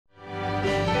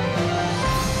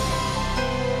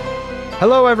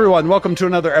Hello, everyone. Welcome to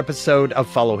another episode of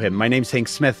Follow Him. My name's Hank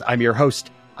Smith. I'm your host.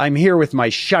 I'm here with my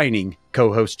shining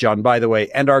co-host, John, by the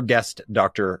way, and our guest,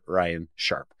 Dr. Ryan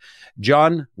Sharp.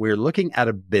 John, we're looking at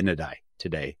Abinadi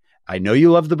today. I know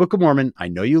you love the Book of Mormon. I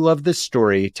know you love this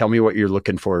story. Tell me what you're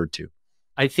looking forward to.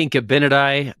 I think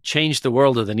Abinadi changed the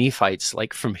world of the Nephites,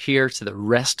 like from here to the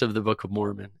rest of the Book of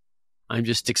Mormon. I'm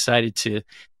just excited to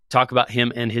talk about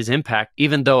him and his impact,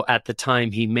 even though at the time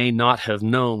he may not have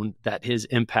known that his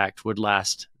impact would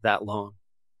last that long.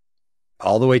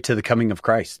 All the way to the coming of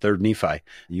Christ, third Nephi,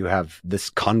 you have this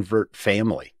convert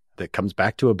family that comes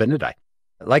back to Abinadi.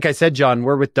 Like I said, John,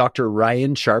 we're with Dr.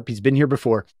 Ryan Sharp. He's been here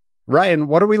before. Ryan,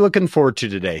 what are we looking forward to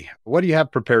today? What do you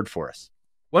have prepared for us?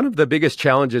 One of the biggest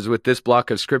challenges with this block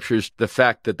of scriptures, the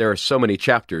fact that there are so many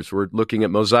chapters. We're looking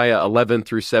at Mosiah 11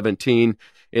 through 17.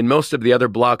 In most of the other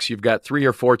blocks, you've got 3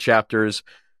 or 4 chapters.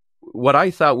 What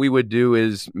I thought we would do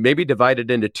is maybe divide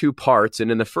it into 2 parts. And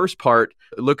in the first part,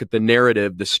 look at the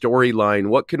narrative, the storyline.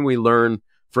 What can we learn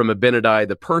from Abinadi,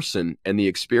 the person, and the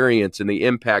experience and the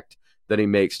impact that he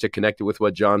makes to connect it with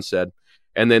what John said?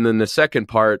 And then in the second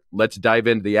part, let's dive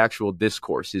into the actual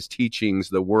discourse, his teachings,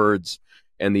 the words,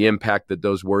 and the impact that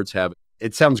those words have.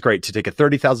 It sounds great to take a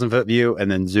 30,000-foot view and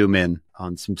then zoom in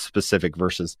on some specific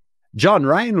verses. John,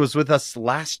 Ryan was with us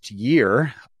last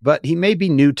year, but he may be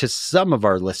new to some of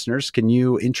our listeners. Can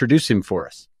you introduce him for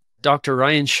us? Dr.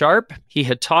 Ryan Sharp, he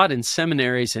had taught in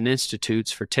seminaries and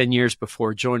institutes for 10 years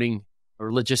before joining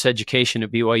religious education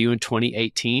at BYU in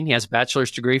 2018. He has a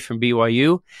bachelor's degree from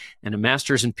BYU and a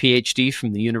master's and PhD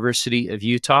from the University of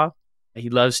Utah. He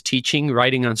loves teaching,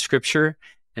 writing on scripture,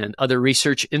 and other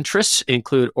research interests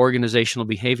include organizational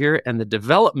behavior and the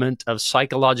development of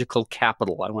psychological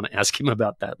capital. I want to ask him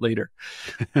about that later.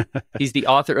 He's the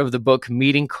author of the book,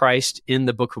 Meeting Christ in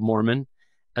the Book of Mormon,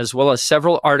 as well as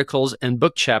several articles and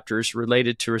book chapters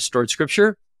related to restored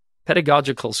scripture,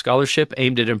 pedagogical scholarship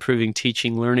aimed at improving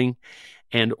teaching, learning,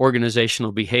 and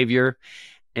organizational behavior,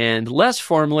 and less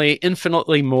formally,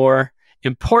 infinitely more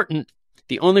important,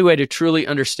 the only way to truly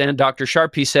understand Dr.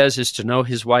 Sharp, he says, is to know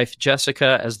his wife,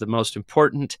 Jessica, as the most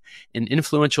important and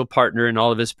influential partner in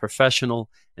all of his professional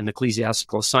and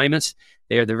ecclesiastical assignments.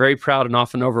 They are the very proud and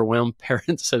often overwhelmed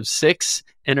parents of 6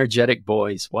 energetic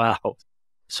boys. Wow.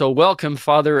 So welcome,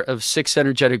 father of 6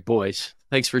 energetic boys.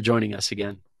 Thanks for joining us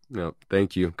again. No,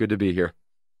 thank you. Good to be here.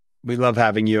 We love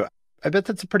having you. I bet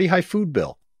that's a pretty high food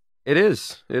bill. It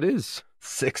is. It is.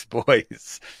 6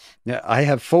 boys. Yeah, I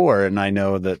have 4, and I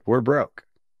know that we're broke.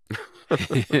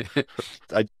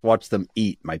 I watch them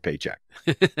eat my paycheck.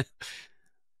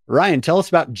 Ryan, tell us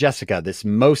about Jessica, this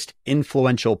most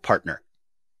influential partner.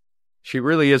 She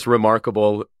really is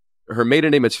remarkable. Her maiden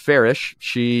name is Farish.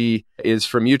 She is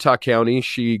from Utah County.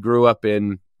 She grew up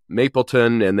in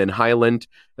Mapleton and then Highland.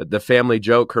 The family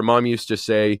joke, her mom used to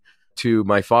say to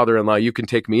my father-in-law, "You can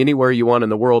take me anywhere you want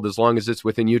in the world as long as it's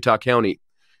within Utah County."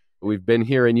 We've been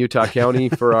here in Utah County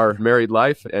for our married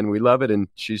life, and we love it, and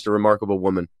she's a remarkable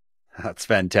woman. That's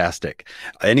fantastic.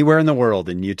 Anywhere in the world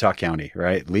in Utah County,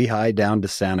 right? Lehigh down to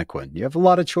Santaquin. You have a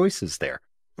lot of choices there.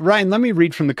 Ryan, let me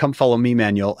read from the Come Follow Me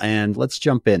manual, and let's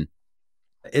jump in.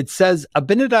 It says,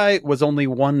 Abinadi was only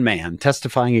one man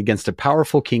testifying against a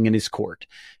powerful king in his court.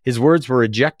 His words were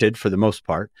rejected for the most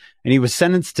part, and he was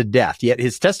sentenced to death. Yet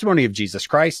his testimony of Jesus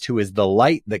Christ, who is the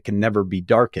light that can never be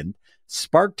darkened,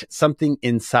 sparked something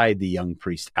inside the young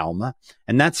priest Alma,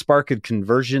 and that spark of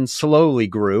conversion slowly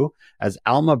grew as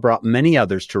Alma brought many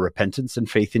others to repentance and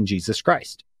faith in Jesus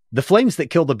Christ. The flames that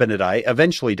killed Abinadi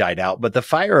eventually died out, but the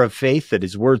fire of faith that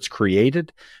his words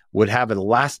created would have a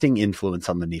lasting influence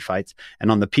on the Nephites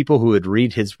and on the people who would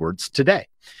read his words today.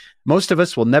 Most of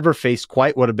us will never face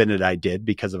quite what Abinadi did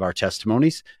because of our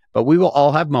testimonies, but we will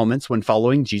all have moments when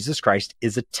following Jesus Christ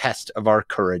is a test of our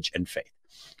courage and faith.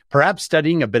 Perhaps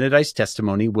studying Abinadi's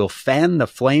testimony will fan the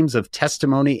flames of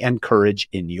testimony and courage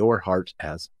in your heart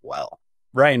as well.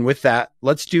 Ryan, with that,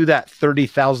 let's do that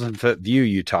 30,000-foot view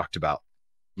you talked about.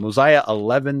 Mosiah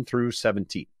 11 through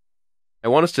 17. I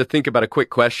want us to think about a quick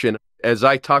question. As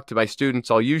I talk to my students,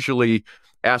 I'll usually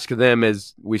ask them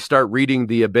as we start reading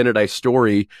the Abinadi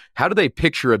story, how do they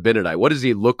picture Abinadi? What does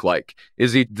he look like?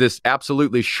 Is he this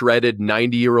absolutely shredded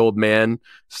 90-year-old man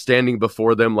standing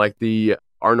before them like the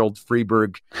Arnold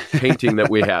Freeberg painting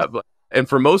that we have? And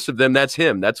for most of them, that's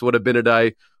him. That's what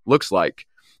Abinadi looks like.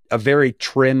 A very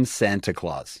trim Santa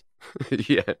Claus.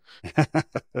 Yeah.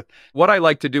 What I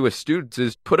like to do with students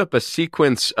is put up a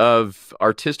sequence of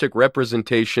artistic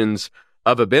representations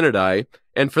of Abinadi,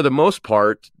 and for the most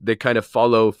part, they kind of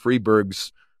follow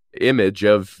Freeberg's image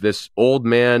of this old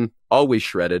man, always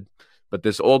shredded, but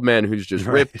this old man who's just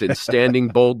Right. ripped and standing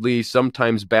boldly,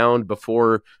 sometimes bound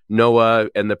before Noah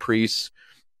and the priests.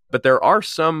 But there are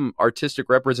some artistic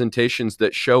representations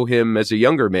that show him as a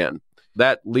younger man.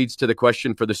 That leads to the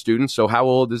question for the students, so how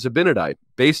old is Abinadi?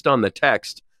 Based on the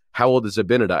text, how old is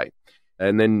Abinadi?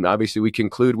 And then obviously we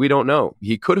conclude we don't know.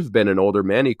 He could have been an older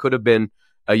man. He could have been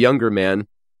a younger man.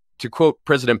 To quote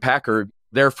President Packer,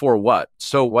 therefore what?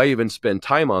 So why even spend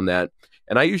time on that?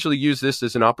 And I usually use this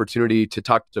as an opportunity to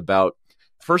talk about,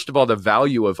 first of all, the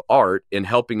value of art in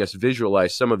helping us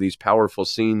visualize some of these powerful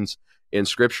scenes in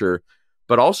Scripture,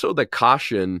 but also the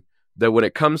caution that when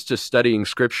it comes to studying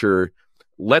Scripture,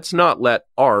 let's not let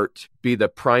art be the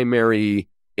primary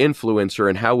influencer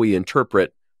in how we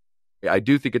interpret. I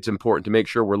do think it's important to make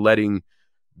sure we're letting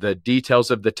the details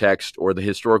of the text or the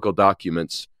historical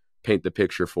documents paint the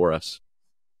picture for us.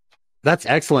 That's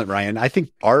excellent, Ryan. I think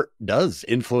art does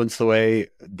influence the way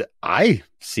that I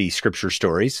see scripture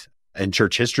stories and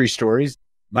church history stories.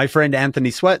 My friend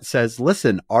Anthony Sweat says,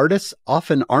 listen, artists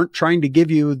often aren't trying to give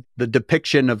you the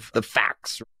depiction of the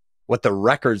facts, what the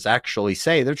records actually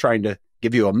say. They're trying to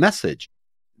give you a message.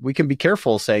 We can be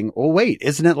careful saying, oh, wait,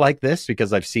 isn't it like this?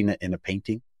 Because I've seen it in a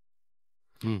painting.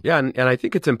 Yeah, and I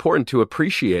think it's important to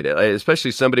appreciate it, especially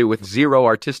somebody with zero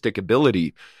artistic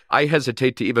ability. I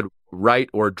hesitate to even write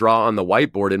or draw on the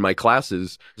whiteboard in my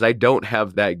classes because I don't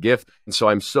have that gift. And so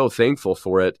I'm so thankful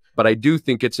for it. But I do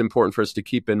think it's important for us to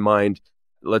keep in mind,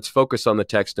 let's focus on the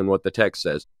text and what the text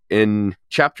says. In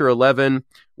chapter 11,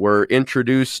 we're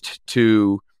introduced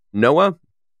to Noah.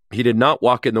 He did not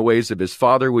walk in the ways of his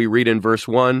father, we read in verse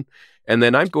 1. And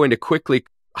then I'm going to quickly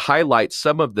highlight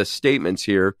some of the statements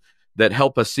here that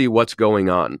help us see what's going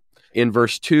on. In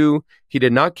verse 2, he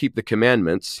did not keep the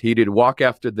commandments. He did walk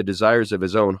after the desires of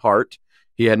his own heart.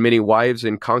 He had many wives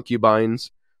and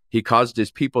concubines. He caused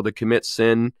his people to commit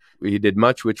sin. He did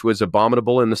much which was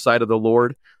abominable in the sight of the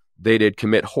Lord. They did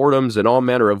commit whoredoms and all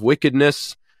manner of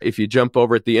wickedness. If you jump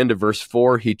over at the end of verse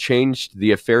 4, he changed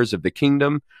the affairs of the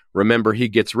kingdom. Remember, he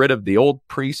gets rid of the old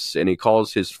priests and he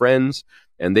calls his friends,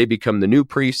 and they become the new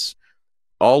priests.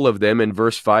 All of them, in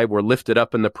verse 5, were lifted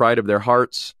up in the pride of their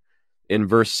hearts. In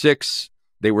verse 6,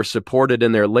 they were supported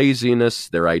in their laziness,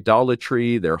 their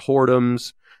idolatry, their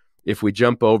whoredoms. If we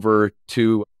jump over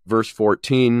to verse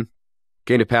 14, it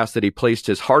came to pass that he placed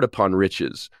his heart upon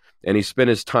riches, and he spent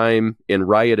his time in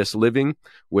riotous living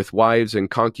with wives and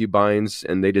concubines,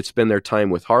 and they did spend their time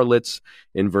with harlots.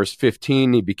 In verse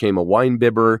 15, he became a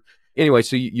winebibber. Anyway,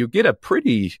 so you get a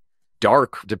pretty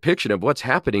dark depiction of what's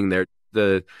happening there.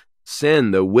 The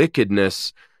sin, the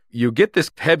wickedness, you get this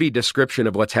heavy description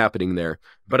of what's happening there.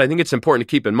 But I think it's important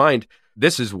to keep in mind,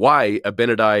 this is why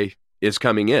Abinadi is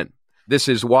coming in. This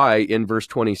is why in verse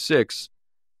 26,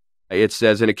 it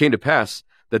says, and it came to pass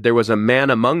that there was a man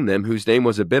among them whose name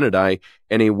was Abinadi,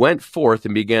 and he went forth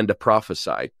and began to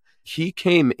prophesy. He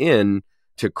came in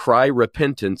to cry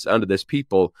repentance unto this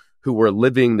people who were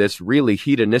living this really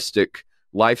hedonistic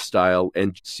lifestyle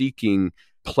and seeking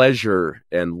pleasure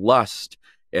and lust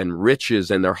and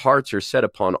riches, and their hearts are set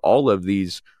upon all of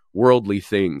these worldly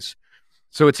things.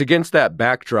 So it's against that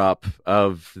backdrop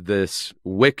of this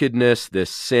wickedness, this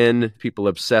sin, people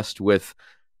obsessed with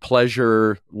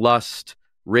pleasure, lust,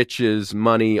 riches,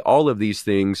 money, all of these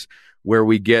things, where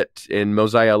we get in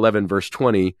Mosiah 11, verse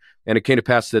 20, and it came to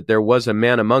pass that there was a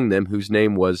man among them whose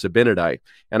name was Abinadi.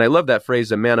 And I love that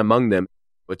phrase, a man among them.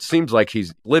 It seems like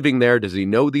he's living there. Does he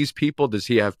know these people? Does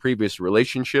he have previous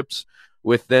relationships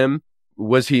with them?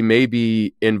 Was he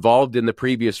maybe involved in the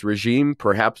previous regime?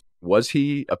 Perhaps was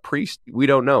he a priest? We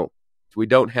don't know. We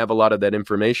don't have a lot of that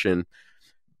information.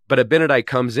 But Abinadi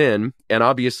comes in, and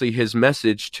obviously his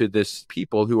message to this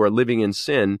people who are living in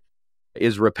sin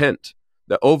is repent.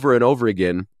 The over and over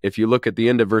again, if you look at the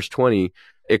end of verse 20,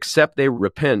 except they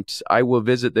repent, I will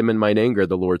visit them in mine anger,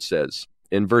 the Lord says.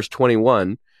 In verse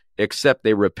 21, except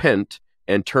they repent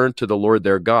and turn to the Lord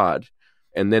their God.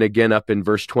 And then again up in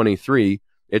verse 23,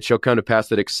 it shall come to pass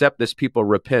that except this people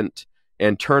repent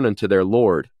and turn unto their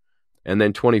Lord. And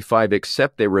then 25,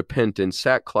 except they repent in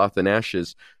sackcloth and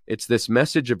ashes. It's this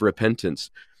message of repentance.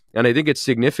 And I think it's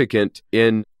significant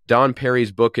in Don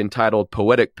Perry's book entitled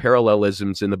Poetic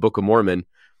Parallelisms in the Book of Mormon.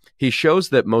 He shows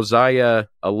that Mosiah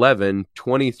 11,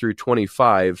 20 through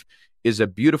 25 is a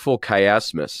beautiful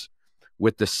chiasmus,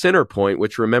 with the center point,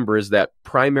 which remember is that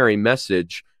primary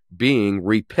message being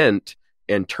repent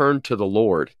and turn to the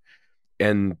Lord.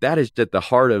 And that is at the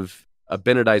heart of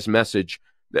Abinadi's message,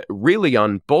 that really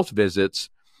on both visits,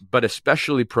 but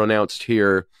especially pronounced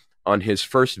here on his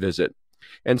first visit.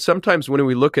 And sometimes when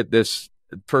we look at this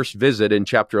first visit in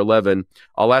chapter 11,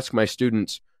 I'll ask my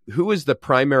students, who is the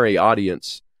primary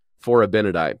audience for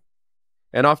Abinadi?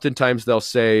 And oftentimes they'll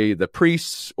say the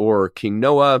priests or King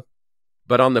Noah.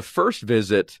 But on the first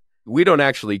visit, we don't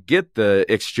actually get the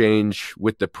exchange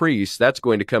with the priests. That's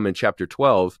going to come in chapter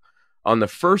 12. On the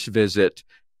first visit,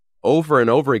 over and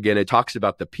over again, it talks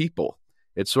about the people.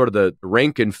 It's sort of the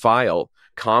rank and file,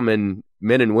 common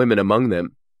men and women among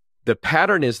them. The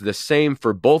pattern is the same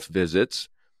for both visits,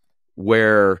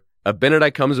 where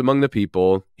Abinadi comes among the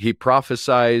people, he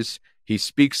prophesies, he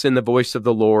speaks in the voice of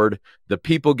the Lord, the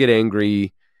people get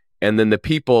angry, and then the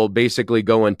people basically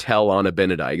go and tell on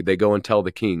Abinadi. They go and tell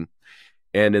the king.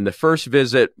 And in the first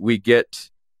visit, we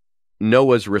get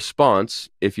Noah's response.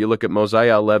 If you look at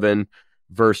Mosiah 11,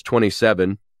 verse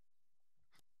 27,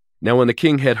 now when the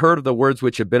king had heard of the words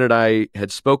which Abinadi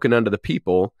had spoken unto the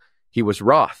people, he was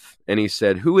wroth, and he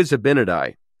said, who is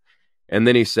Abinadi? And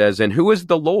then he says, and who is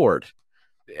the Lord?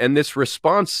 And this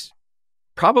response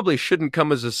probably shouldn't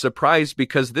come as a surprise,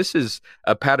 because this is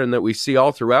a pattern that we see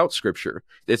all throughout Scripture.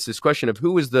 It's this question of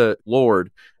who is the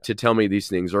Lord to tell me these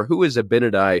things, or who is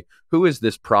Abinadi? Who is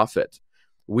this prophet?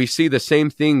 We see the same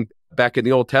thing back in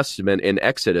the Old Testament in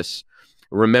Exodus.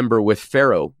 Remember with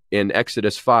Pharaoh in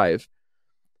Exodus 5.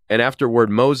 And afterward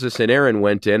Moses and Aaron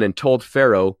went in and told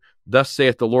Pharaoh, thus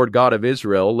saith the Lord God of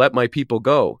Israel, let my people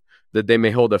go, that they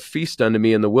may hold a feast unto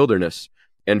me in the wilderness.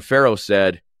 And Pharaoh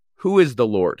said, who is the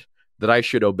Lord, that I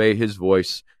should obey his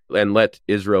voice and let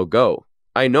Israel go?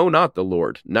 I know not the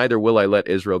Lord, neither will I let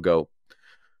Israel go.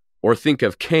 Or think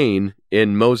of Cain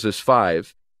in Moses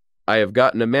 5. I have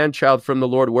gotten a man-child from the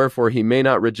Lord, wherefore he may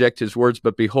not reject his words,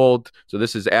 but behold, so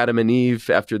this is Adam and Eve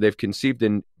after they've conceived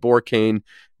and bore Cain.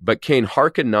 But Cain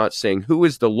hearkened not, saying, who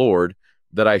is the Lord,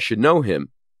 that I should know him?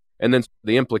 And then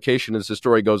the implication as the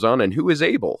story goes on, and who is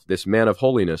Abel, this man of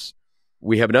holiness?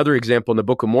 We have another example in the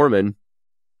Book of Mormon.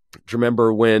 Do you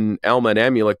remember when Alma and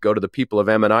Amulek go to the people of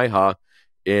Ammonihah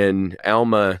in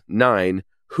Alma 9,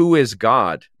 who is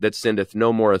God that sendeth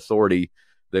no more authority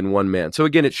than one man? So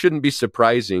again, it shouldn't be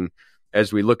surprising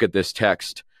as we look at this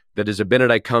text that as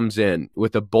Abinadi comes in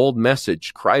with a bold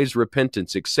message, cries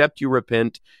repentance, except you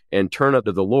repent and turn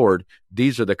unto the Lord,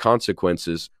 these are the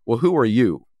consequences. Well, who are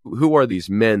you? Who are these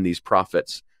men, these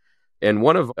prophets? And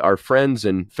one of our friends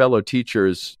and fellow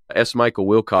teachers, S. Michael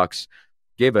Wilcox,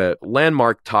 gave a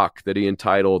landmark talk that he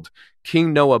entitled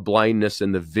King Noah Blindness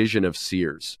and the Vision of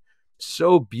Seers.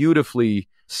 So beautifully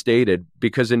stated,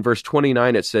 because in verse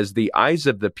 29 it says, the eyes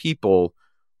of the people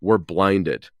were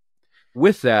blinded.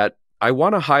 With that, I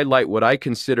want to highlight what I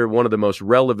consider one of the most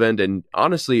relevant and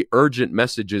honestly urgent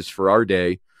messages for our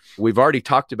day. We've already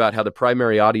talked about how the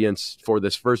primary audience for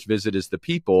this first visit is the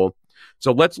people.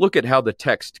 So let's look at how the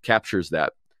text captures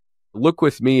that. Look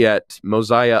with me at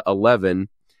Mosiah 11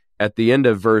 at the end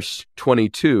of verse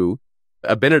 22.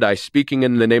 Abinadi speaking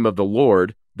in the name of the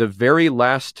Lord. The very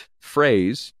last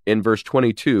phrase in verse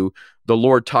 22, the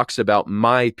Lord talks about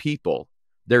my people.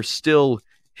 They're still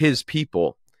his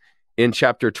people. In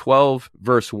chapter 12,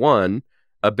 verse 1,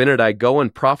 Abinadi, go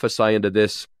and prophesy unto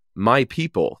this my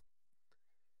people.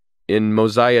 In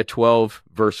Mosiah 12,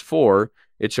 verse 4,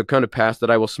 it shall come to pass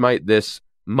that I will smite this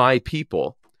my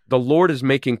people. The Lord is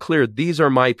making clear, these are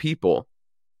my people.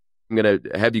 I'm going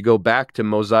to have you go back to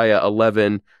Mosiah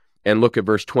 11 and look at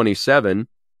verse 27,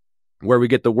 where we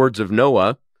get the words of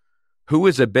Noah. Who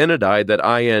is Abinadi that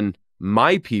I and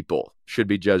my people should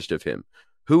be judged of him?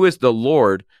 Who is the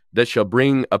Lord that shall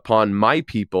bring upon my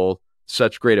people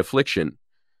such great affliction?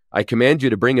 I command you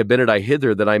to bring Abinadi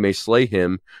hither that I may slay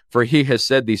him, for he has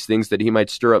said these things that he might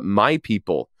stir up my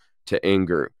people to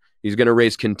anger. He's going to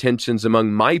raise contentions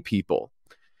among my people.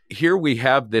 Here we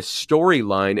have this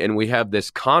storyline and we have this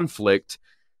conflict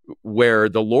where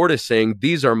the Lord is saying,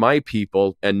 these are my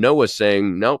people, and Noah's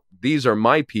saying, no, these are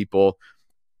my people.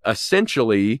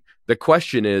 Essentially, the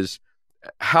question is,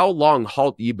 how long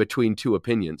halt ye between two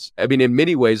opinions? I mean, in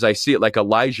many ways, I see it like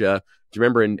Elijah. Do you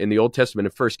remember in the Old Testament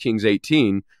in 1 Kings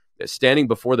 18, standing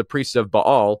before the priests of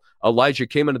Baal, Elijah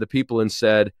came unto the people and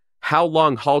said, how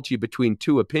long halt ye between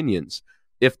two opinions?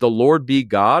 If the Lord be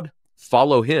God,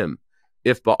 follow him.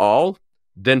 If Baal,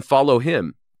 then follow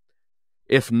him.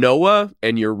 If Noah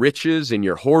and your riches and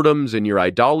your whoredoms and your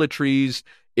idolatries,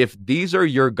 if these are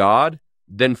your God,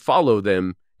 then follow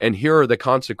them, and here are the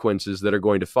consequences that are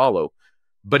going to follow.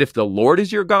 But if the Lord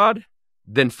is your God,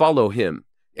 then follow him,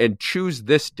 and choose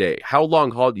this day. How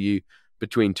long halt ye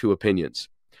between two opinions?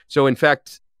 So in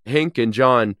fact, Hank and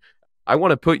John, I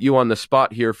want to put you on the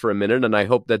spot here for a minute, and I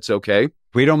hope that's okay.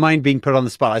 We don't mind being put on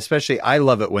the spot. Especially, I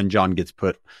love it when John gets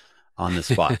put on the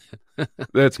spot.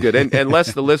 That's good. And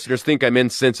unless the listeners think I'm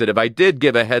insensitive, I did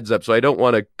give a heads up, so I don't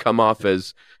want to come off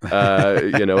as,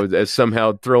 as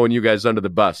somehow throwing you guys under the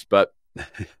bus. But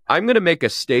I'm going to make a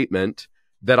statement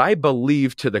that I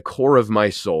believe to the core of my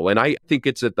soul, and I think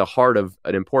it's at the heart of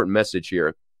an important message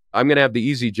here. I'm going to have the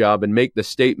easy job and make the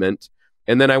statement,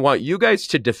 and then I want you guys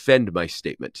to defend my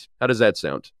statement. How does that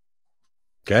sound?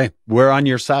 Okay. We're on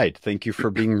your side. Thank you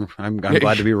for being, I'm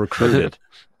glad to be recruited.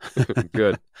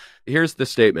 Good. Here's the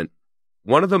statement.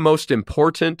 One of the most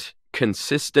important,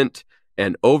 consistent,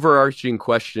 and overarching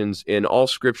questions in all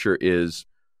Scripture is,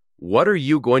 what are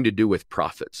you going to do with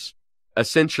prophets?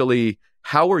 Essentially,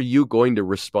 how are you going to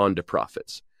respond to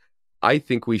prophets? I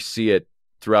think we see it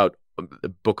throughout the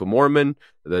Book of Mormon,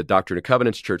 the Doctrine and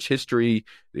Covenants, church history,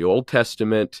 the Old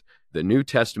Testament, the New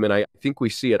Testament. I think we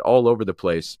see it all over the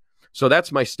place. So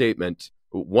that's my statement.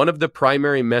 One of the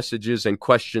primary messages and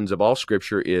questions of all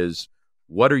Scripture is,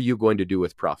 what are you going to do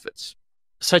with prophets?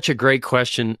 Such a great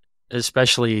question,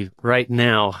 especially right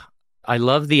now. I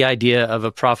love the idea of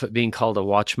a prophet being called a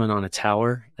watchman on a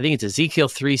tower. I think it's Ezekiel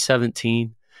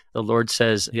 3:17. The Lord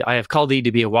says, I have called thee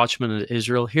to be a watchman of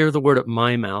Israel. Hear the word of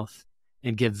my mouth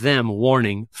and give them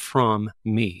warning from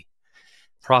me.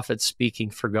 Prophets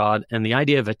speaking for God. And the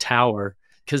idea of a tower,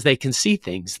 because they can see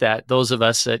things that those of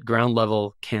us at ground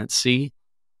level can't see.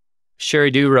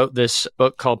 Sherry Dew wrote this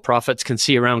book called Prophets Can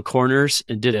See Around Corners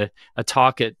and did a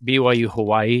talk at BYU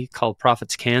Hawaii called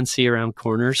Prophets Can See Around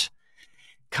Corners.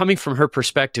 Coming from her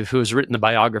perspective, who has written the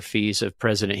biographies of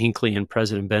President Hinckley and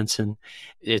President Benson,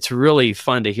 it's really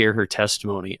fun to hear her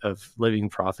testimony of living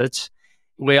prophets.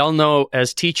 We all know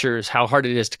as teachers how hard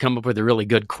it is to come up with a really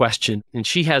good question. And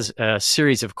she has a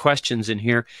series of questions in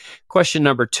here. Question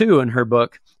number 2 in her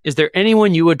book, is there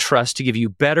anyone you would trust to give you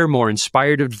better, more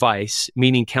inspired advice,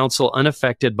 meaning counsel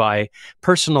unaffected by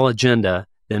personal agenda,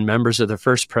 than members of the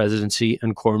First Presidency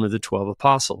and Quorum of the 12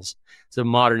 Apostles? It's a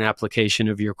modern application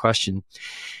of your question.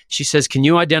 She says, can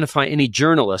you identify any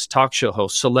journalist, talk show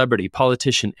host, celebrity,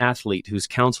 politician, athlete whose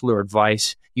counsel or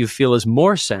advice you feel is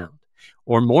more sound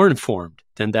or more informed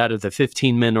than that of the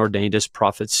 15 men ordained as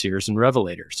prophets, seers, and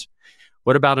revelators?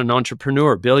 What about an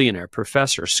entrepreneur, billionaire,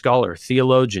 professor, scholar,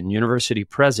 theologian, university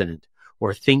president,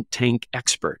 or think tank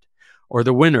expert? Or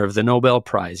the winner of the Nobel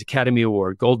Prize, Academy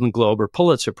Award, Golden Globe, or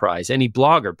Pulitzer Prize, any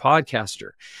blogger, podcaster,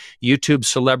 YouTube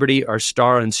celebrity, or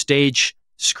star on stage,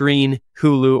 screen,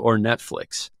 Hulu, or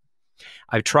Netflix?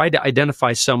 I've tried to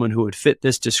identify someone who would fit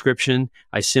this description.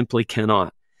 I simply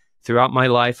cannot. Throughout my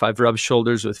life, I've rubbed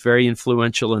shoulders with very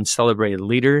influential and celebrated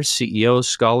leaders, CEOs,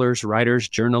 scholars, writers,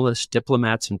 journalists,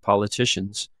 diplomats, and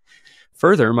politicians.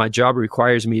 Further, my job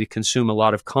requires me to consume a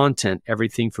lot of content,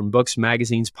 everything from books,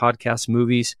 magazines, podcasts,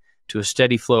 movies, to a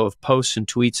steady flow of posts and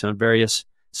tweets on various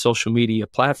social media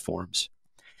platforms.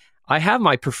 I have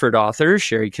my preferred authors,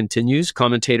 Sherry continues,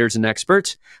 commentators and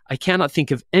experts. I cannot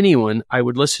think of anyone I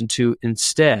would listen to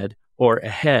instead or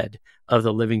ahead of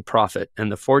the living prophet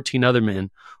and the 14 other men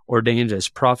ordained as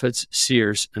prophets,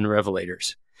 seers, and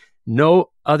revelators.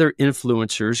 No other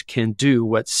influencers can do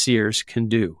what seers can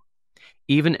do.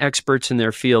 Even experts in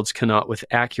their fields cannot with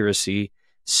accuracy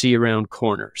see around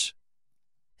corners.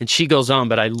 And she goes on,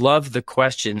 but I love the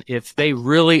question, if they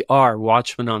really are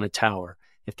watchmen on a tower,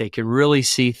 if they can really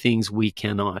see things we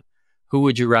cannot, who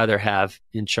would you rather have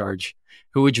in charge?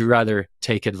 Who would you rather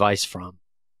take advice from?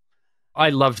 I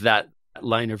loved that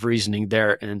line of reasoning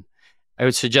there. And I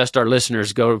would suggest our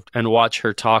listeners go and watch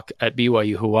her talk at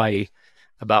BYU Hawaii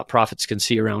about prophets can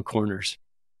see around corners.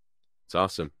 It's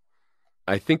awesome.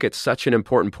 I think it's such an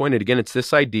important point. And again, it's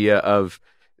this idea of,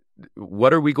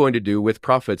 what are we going to do with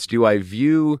prophets? Do I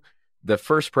view the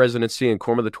First Presidency and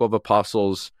Quorum of the 12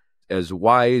 Apostles as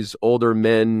wise, older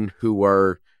men who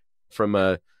are, from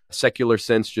a secular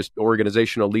sense, just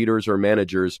organizational leaders or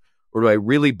managers? Or do I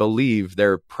really believe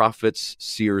they're prophets,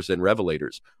 seers, and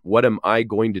revelators? What am I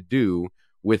going to do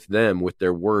with them, with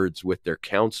their words, with their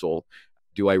counsel?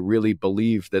 Do I really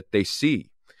believe that they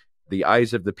see? The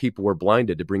eyes of the people were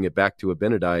blinded, to bring it back to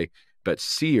Abinadi, but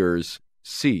seers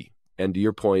see. And to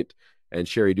your point, and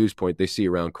Sherry Dew's point, they see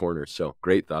around corners. So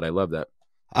great thought. I love that.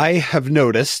 I have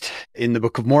noticed in the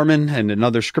Book of Mormon and in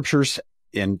other scriptures,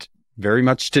 and very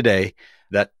much today,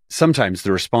 that sometimes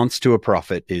the response to a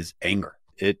prophet is anger.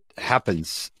 It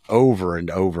happens over and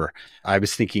over. I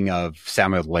was thinking of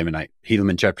Samuel the Lamanite,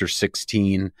 Helaman chapter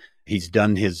 16. He's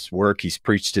done his work. He's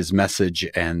preached his message,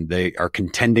 and they are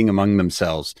contending among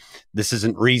themselves. This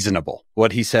isn't reasonable.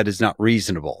 What he said is not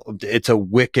reasonable. It's a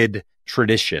wicked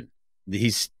tradition.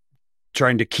 He's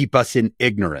trying to keep us in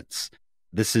ignorance.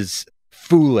 This is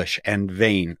foolish and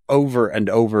vain. Over and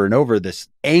over and over, this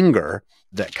anger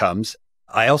that comes.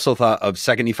 I also thought of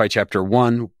 2 Nephi chapter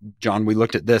 1. John, we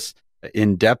looked at this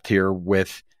in depth here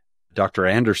with Dr.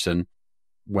 Anderson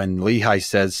when Lehi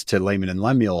says to Laman and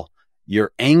Lemuel,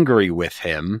 you're angry with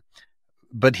him.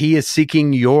 but he is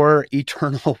seeking your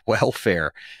eternal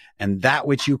welfare. And that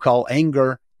which you call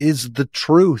anger is the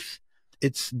truth.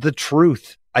 It's the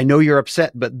truth. I know you're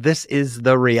upset, but this is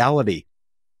the reality.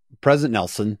 President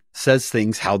Nelson says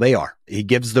things how they are. He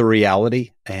gives the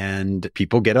reality and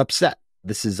people get upset.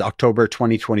 This is October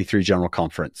 2023 General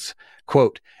Conference.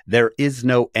 Quote, "There is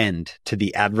no end to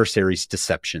the adversary's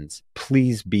deceptions.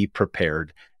 Please be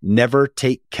prepared. Never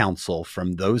take counsel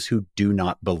from those who do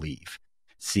not believe.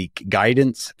 Seek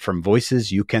guidance from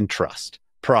voices you can trust.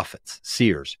 Prophets,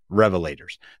 seers,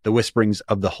 revelators, the whisperings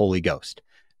of the Holy Ghost.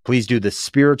 Please do the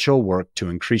spiritual work to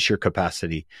increase your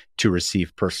capacity to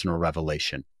receive personal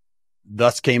revelation."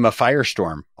 Thus came a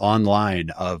firestorm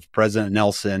online of President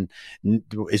Nelson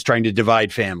is trying to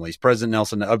divide families. President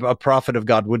Nelson, a prophet of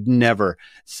God, would never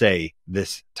say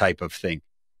this type of thing.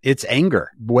 It's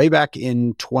anger. Way back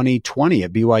in 2020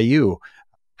 at BYU,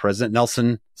 President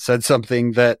Nelson said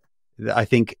something that I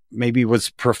think maybe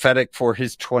was prophetic for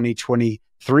his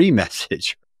 2023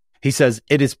 message. He says,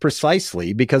 "It is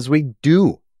precisely because we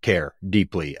do care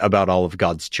deeply about all of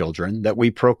God's children that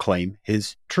we proclaim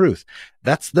his truth."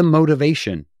 That's the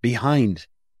motivation behind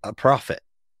a prophet.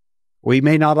 We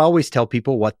may not always tell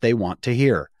people what they want to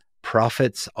hear.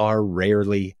 Prophets are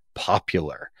rarely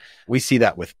popular. We see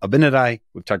that with Abinadi.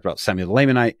 We've talked about Samuel the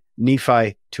Lamanite,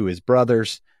 Nephi to his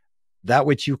brothers. That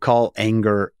which you call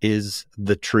anger is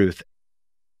the truth.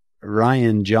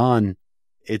 Ryan, John,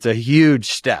 it's a huge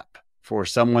step for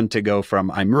someone to go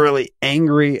from "I'm really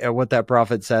angry at what that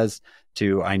prophet says"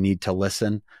 to "I need to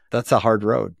listen." That's a hard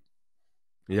road.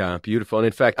 Yeah, beautiful. And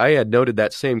in fact, I had noted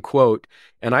that same quote,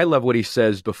 and I love what he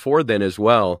says before then as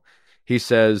well. He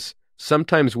says,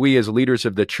 "Sometimes we as leaders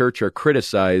of the church are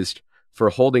criticized for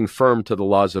holding firm to the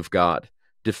laws of God,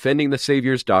 defending the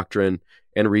Savior's doctrine,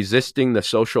 and resisting the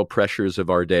social pressures of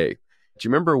our day." Do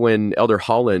you remember when Elder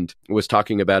Holland was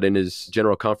talking about in his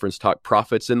general conference talk,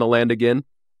 prophets in the land again?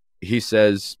 He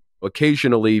says,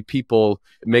 occasionally people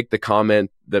make the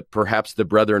comment that perhaps the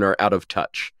brethren are out of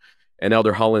touch. And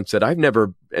Elder Holland said, "I've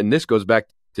never," and this goes back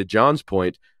to John's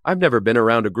point, "I've never been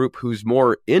around a group who's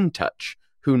more in touch,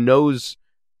 who knows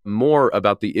more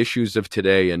about the issues of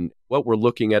today and what we're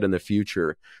looking at in the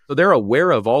future." So they're aware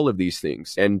of all of these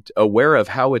things and aware of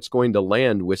how it's going to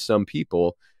land with some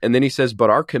people. And then he says,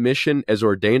 "But our commission as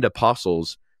ordained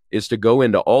apostles is to go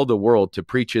into all the world to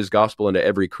preach his gospel unto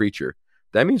every creature."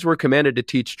 That means we're commanded to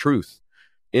teach truth.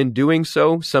 In doing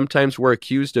so, sometimes we're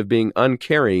accused of being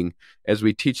uncaring as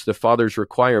we teach the Father's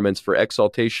requirements for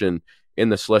exaltation in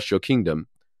the celestial kingdom.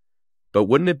 But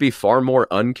wouldn't it be far more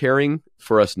uncaring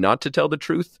for us not to tell the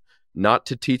truth, not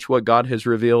to teach what God has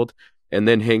revealed? And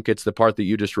then, Hank, it's the part that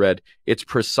you just read. It's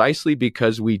precisely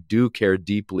because we do care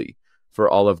deeply for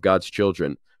all of God's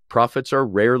children. Prophets are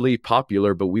rarely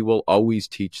popular, but we will always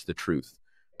teach the truth.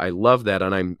 I love that,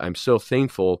 and I'm so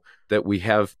thankful that we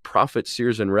have prophets,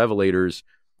 seers, and revelators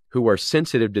who are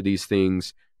sensitive to these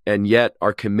things and yet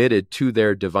are committed to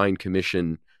their divine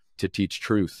commission to teach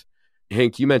truth.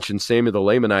 Hank, you mentioned Samuel the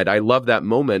Lamanite. I love that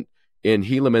moment in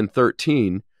Helaman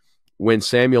 13 when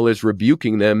Samuel is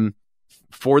rebuking them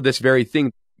for this very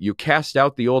thing. You cast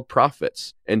out the old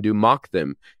prophets and do mock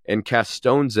them and cast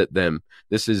stones at them.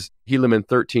 This is Helaman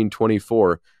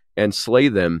 13:24, and slay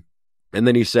them. And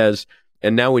then he says,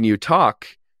 "And now when you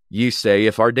talk, ye say,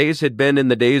 if our days had been in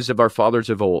the days of our fathers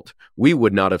of old, we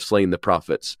would not have slain the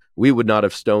prophets. We would not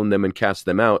have stoned them and cast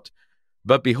them out.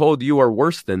 But behold, you are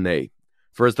worse than they.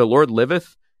 For as the Lord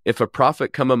liveth, if a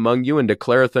prophet come among you and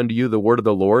declareth unto you the word of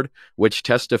the Lord, which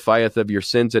testifieth of your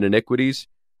sins and iniquities,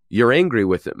 you're angry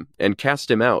with him and cast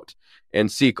him out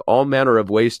and seek all manner of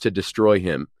ways to destroy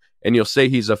him. And you'll say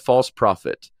he's a false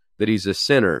prophet, that he's a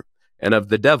sinner and of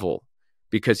the devil,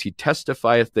 because he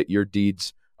testifieth that your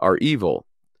deeds are evil.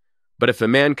 But if a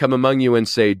man come among you and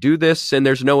say, do this, and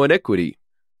there's no iniquity,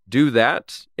 do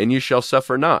that, and you shall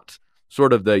suffer not."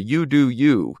 Sort of the you do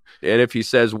you. And if he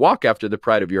says, walk after the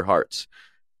pride of your hearts,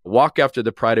 walk after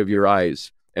the pride of your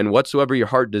eyes, and whatsoever your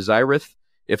heart desireth,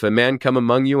 if a man come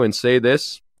among you and say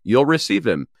this, you'll receive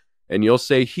him, and you'll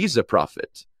say he's a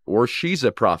prophet, or she's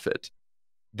a prophet.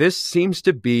 This seems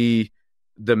to be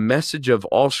the message of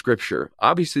all Scripture.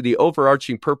 Obviously, the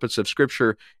overarching purpose of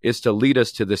Scripture is to lead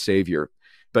us to the Savior.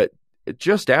 But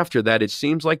just after that, it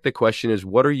seems like the question is,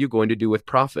 what are you going to do with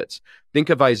prophets? Think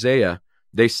of Isaiah.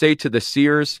 They say to the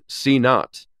seers, see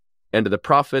not, and to the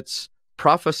prophets,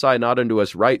 prophesy not unto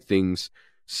us right things,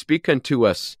 speak unto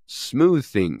us smooth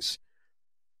things.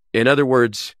 In other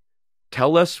words,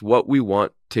 tell us what we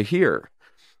want to hear.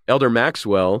 Elder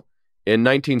Maxwell, in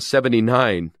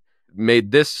 1979,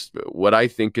 made this, what I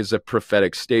think is a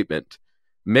prophetic statement.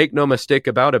 Make no mistake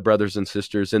about it, brothers and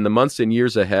sisters, in the months and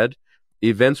years ahead,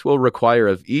 events will require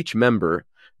of each member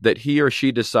that he or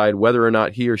she decide whether or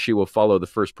not he or she will follow the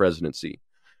first presidency.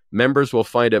 Members will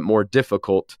find it more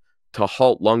difficult to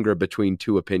halt longer between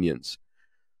two opinions.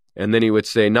 And then he would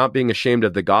say, not being ashamed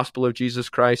of the gospel of Jesus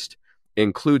Christ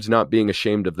includes not being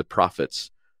ashamed of the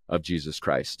prophets of Jesus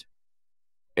Christ.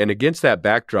 And against that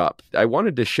backdrop, I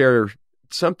wanted to share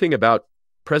something about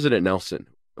President Nelson.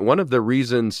 One of the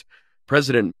reasons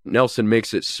President Nelson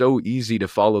makes it so easy to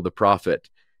follow the prophet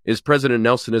is President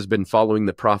Nelson has been following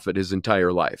the prophet his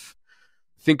entire life.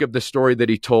 Think of the story that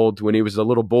he told when he was a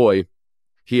little boy.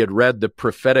 He had read the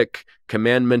prophetic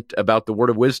commandment about the word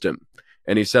of wisdom,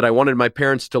 and he said, I wanted my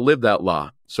parents to live that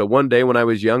law. So one day when I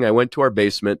was young, I went to our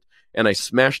basement and I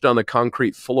smashed on the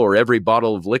concrete floor every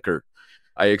bottle of liquor.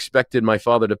 I expected my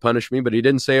father to punish me, but he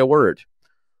didn't say a word.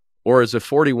 Or as a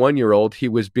 41-year-old, he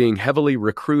was being heavily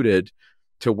recruited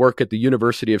to work at the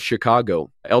University of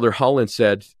Chicago. Elder Holland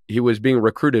said he was being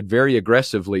recruited very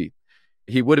aggressively.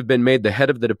 He would have been made the head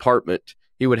of the department.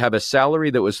 He would have a salary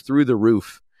that was through the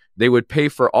roof. They would pay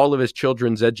for all of his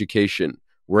children's education,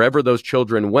 wherever those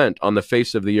children went on the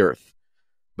face of the earth.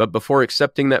 But before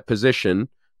accepting that position,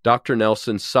 Dr.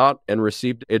 Nelson sought and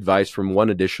received advice from one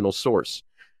additional source.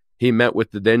 He met with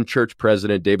the then church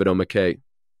president, David O. McKay.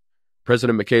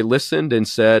 President McKay listened and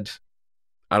said,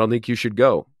 I don't think you should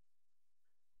go.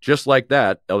 Just like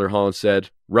that, Elder Holland said,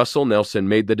 Russell Nelson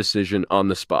made the decision on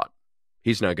the spot.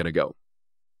 He's not going to go.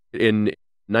 In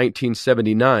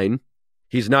 1979,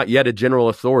 he's not yet a general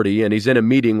authority, and he's in a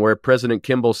meeting where President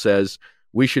Kimball says,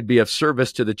 we should be of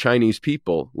service to the Chinese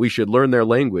people. We should learn their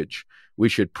language. We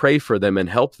should pray for them and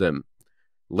help them.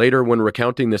 Later, when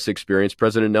recounting this experience,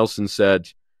 President Nelson said,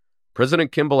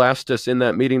 President Kimball asked us in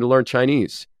that meeting to learn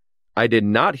Chinese. I did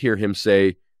not hear him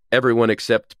say, everyone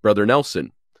except Brother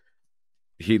Nelson.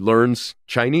 He learns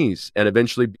Chinese and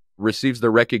eventually receives the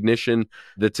recognition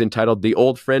that's entitled the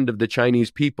Old Friend of the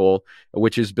Chinese People,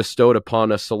 which is bestowed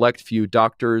upon a select few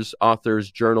doctors,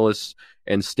 authors, journalists,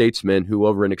 and statesmen who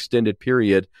over an extended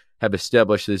period have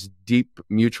established this deep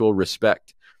mutual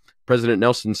respect. President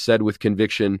Nelson said with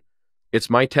conviction, it's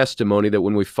my testimony that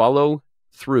when we follow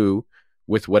through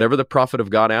with whatever the prophet of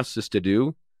God asks us to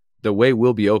do, the way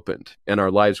will be opened and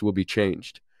our lives will be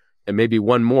changed. And maybe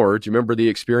one more. Do you remember the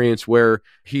experience where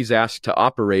he's asked to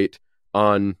operate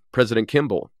on President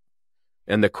Kimball?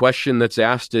 And the question that's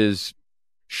asked is,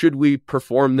 should we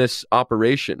perform this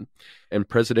operation? And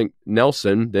President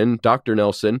Nelson, then Dr.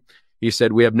 Nelson, he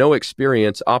said, we have no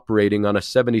experience operating on a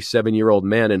 77-year-old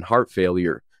man in heart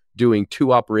failure, doing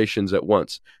two operations at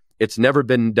once. It's never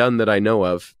been done that I know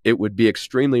of. It would be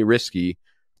extremely risky.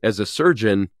 As a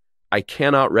surgeon, I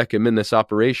cannot recommend this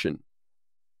operation.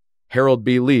 Harold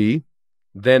B. Lee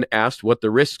then asked what the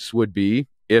risks would be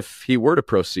if he were to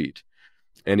proceed.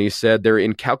 And he said, they're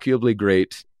incalculably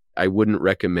great. I wouldn't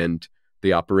recommend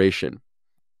the operation.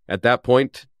 At that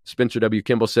point, Spencer W.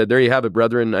 Kimball said, there you have it,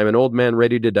 brethren. I'm an old man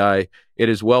ready to die. It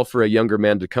is well for a younger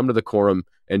man to come to the quorum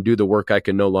and do the work I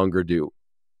can no longer do.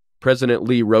 President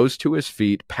Lee rose to his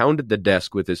feet, pounded the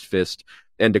desk with his fist,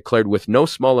 and declared with no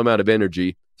small amount of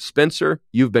energy, Spencer,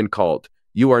 you've been called.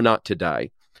 You are not to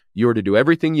die. You are to do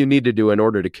everything you need to do in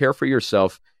order to care for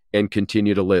yourself and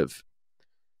continue to live.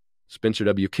 Spencer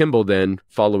W. Kimball then,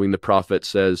 following the prophet,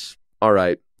 says, all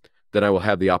right, then I will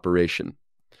have the operation.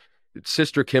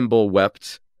 Sister Kimball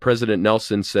wept. President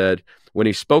Nelson said, when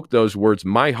he spoke those words,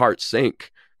 my heart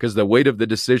sank because the weight of the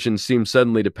decision seemed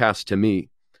suddenly to pass to me.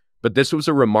 But this was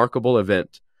a remarkable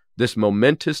event. This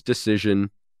momentous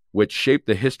decision, which shaped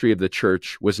the history of the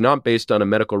church, was not based on a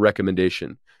medical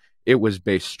recommendation. It was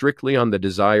based strictly on the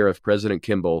desire of President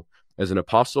Kimball, as an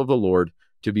apostle of the Lord,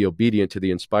 to be obedient to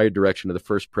the inspired direction of the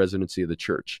first presidency of the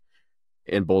church.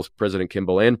 And both President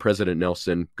Kimball and President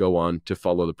Nelson go on to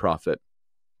follow the prophet.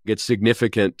 It's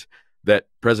significant that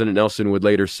President Nelson would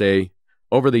later say,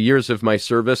 over the years of my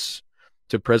service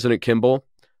to President Kimball,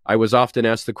 I was often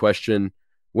asked the question,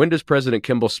 when does President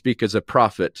Kimball speak as a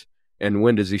prophet, and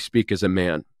when does he speak as a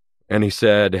man? And he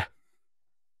said,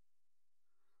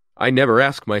 I never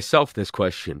ask myself this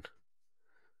question.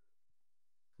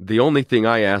 The only thing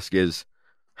I ask is,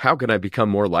 how can I become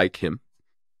more like him?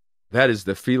 That is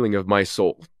the feeling of my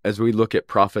soul as we look at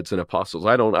prophets and apostles.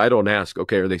 I don't ask,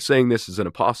 okay, are they saying this as an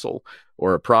apostle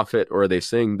or a prophet, or are they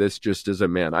saying this just as a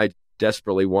man? I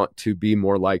desperately want to be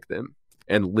more like them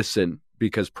and listen,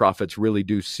 because prophets really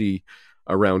do see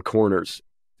around corners.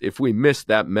 If we miss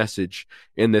that message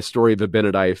in this story of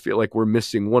Abinadi, I feel like we're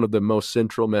missing one of the most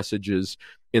central messages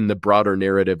in the broader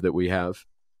narrative that we have.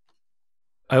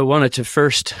 I wanted to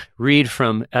first read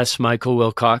from S. Michael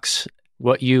Wilcox.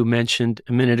 what you mentioned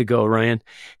a minute ago, Ryan.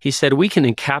 He said, we can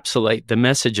encapsulate the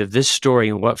message of this story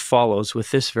and what follows with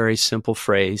this very simple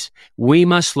phrase. We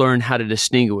must learn how to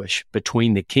distinguish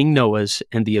between the King Noahs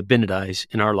and the Abinadis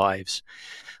in our lives.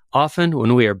 Often,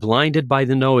 when we are blinded by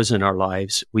the Noahs in our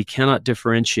lives, we cannot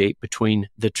differentiate between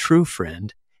the true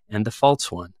friend and the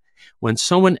false one. When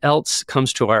someone else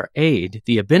comes to our aid,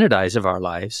 the Abinadis of our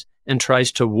lives, and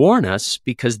tries to warn us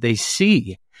because they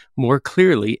see more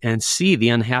clearly and see the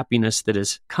unhappiness that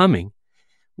is coming,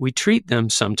 we treat them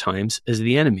sometimes as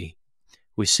the enemy.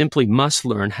 We simply must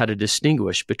learn how to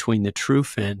distinguish between the true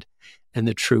friend and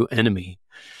the true enemy.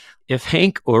 If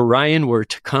Hank or Ryan were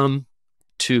to come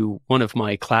to one of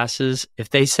my classes, if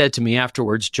they said to me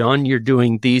afterwards, John, you're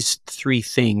doing these 3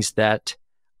 things that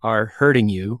are hurting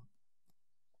you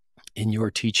in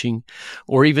your teaching,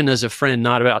 or even as a friend,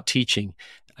 not about teaching,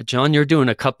 John, you're doing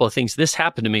a couple of things. This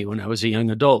happened to me when I was a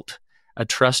young adult. A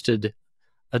trusted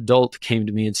adult came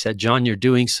to me and said, John, you're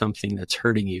doing something that's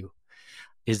hurting you.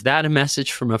 Is that a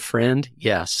message from a friend?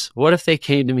 Yes. What if they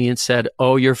came to me and said,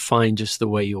 oh, you're fine just the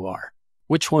way you are?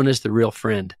 Which one is the real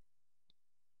friend?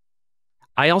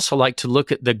 I also like to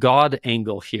look at the God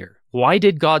angle here. Why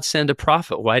did God send a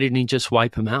prophet? Why didn't he just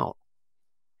wipe them out?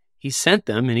 He sent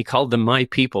them and he called them my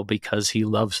people because he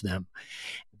loves them.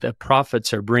 The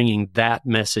prophets are bringing that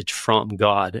message from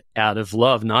God out of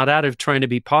love, not out of trying to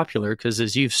be popular, because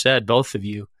as you've said, both of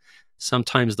you,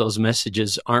 sometimes those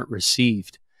messages aren't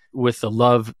received with the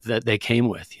love that they came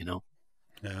with, you know?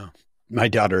 Yeah. My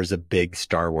daughter is a big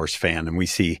Star Wars fan, and we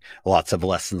see lots of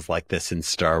lessons like this in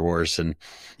Star Wars. And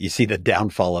you see the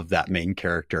downfall of that main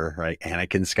character, right?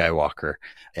 Anakin Skywalker.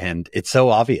 And it's so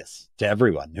obvious to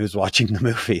everyone who's watching the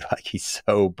movie. Like, he's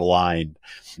so blind.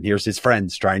 Here's his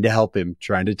friends trying to help him,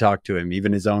 trying to talk to him.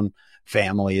 Even his own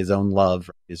family, his own love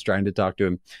is trying to talk to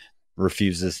him,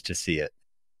 refuses to see it.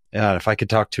 Yeah, if I could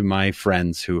talk to my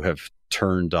friends who have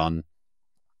turned on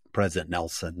President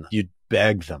Nelson, you'd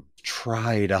beg them,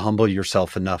 try to humble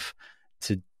yourself enough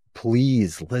to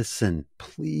please listen,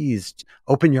 please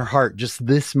open your heart just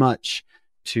this much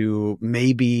to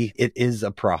maybe it is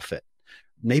a prophet.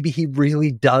 Maybe he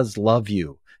really does love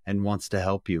you and wants to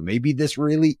help you. Maybe this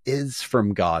really is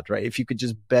from God, right? If you could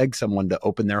just beg someone to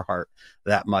open their heart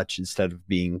that much instead of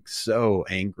being so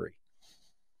angry.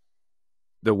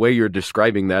 The way you're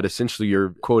describing that, essentially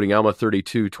you're quoting Alma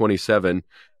 32:27.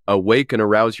 Awake and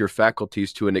arouse your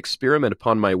faculties to an experiment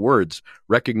upon my words,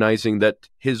 recognizing that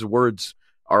his words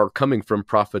are coming from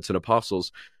prophets and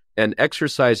apostles, and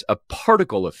exercise a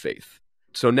particle of faith.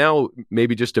 So now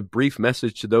maybe just a brief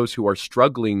message to those who are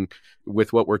struggling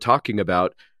with what we're talking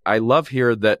about. I love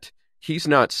here that he's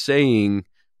not saying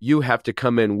you have to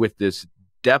come in with this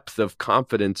depth of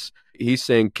confidence. He's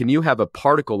saying, can you have a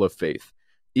particle of faith?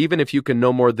 Even if you can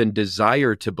no more than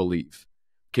desire to believe.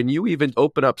 Can you even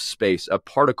open up space, a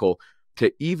particle,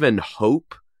 to even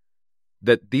hope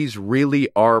that these really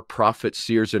are prophets,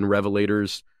 seers, and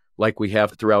revelators like we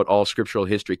have throughout all scriptural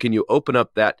history? Can you open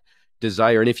up that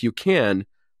desire? And if you can,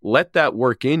 let that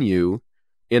work in you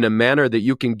in a manner that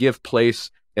you can give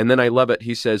place. And then I love it.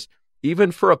 He says,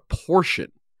 even for a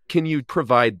portion, can you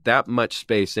provide that much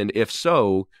space? And if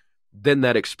so, then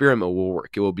that experiment will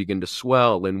work. It will begin to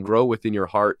swell and grow within your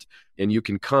heart, and you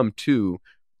can come to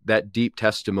that deep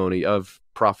testimony of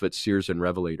prophets, seers, and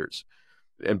revelators.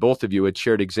 And both of you had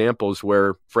shared examples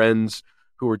where friends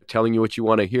who are telling you what you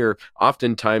want to hear,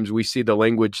 oftentimes we see the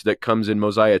language that comes in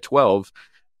Mosiah 12,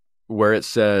 where it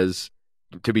says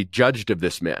to be judged of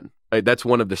this man. That's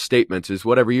one of the statements is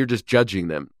whatever, you're just judging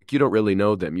them. You don't really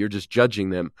know them. You're just judging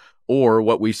them. Or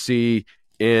what we see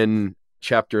in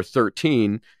chapter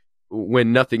 13,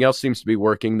 when nothing else seems to be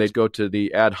working, they go to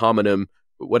the ad hominem,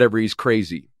 whatever, he's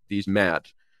crazy, he's mad.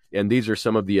 And these are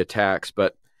some of the attacks,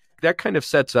 but that kind of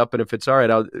sets up, and if it's all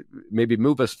right, I'll maybe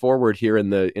move us forward here in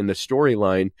the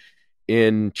storyline.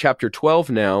 In chapter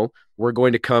 12 now, we're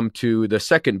going to come to the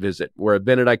second visit, where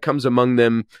Abinadi comes among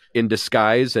them in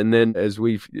disguise, and then, as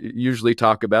we usually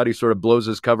talk about, he sort of blows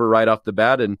his cover right off the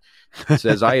bat and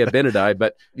says, I, Abinadi.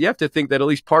 But you have to think that at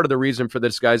least part of the reason for the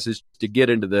disguise is to get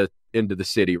into the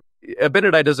city.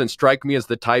 Abinadi doesn't strike me as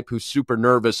the type who's super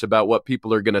nervous about what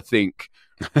people are going to think.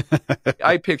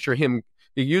 I picture him,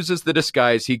 he uses the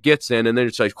disguise, he gets in, and then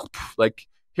it's like,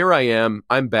 here I am,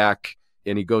 I'm back,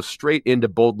 and he goes straight into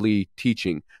boldly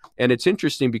teaching. And it's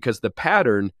interesting because the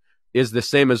pattern is the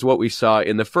same as what we saw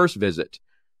in the first visit.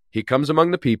 He comes among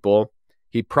the people,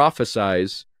 he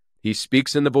prophesies, he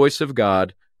speaks in the voice of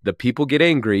God, the people get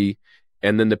angry,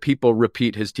 and then the people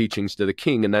repeat his teachings to the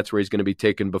king, and that's where he's going to be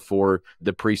taken before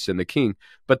the priests and the king.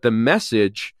 But the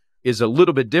message is a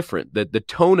little bit different. The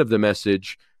tone of the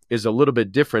message is a little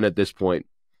bit different at this point.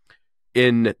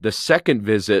 In the second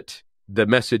visit, the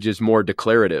message is more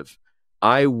declarative.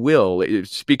 I will,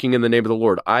 speaking in the name of the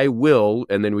Lord, I will,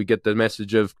 and then we get the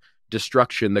message of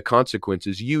destruction, the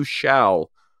consequences. You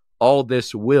shall, all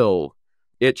this will,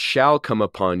 it shall come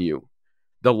upon you.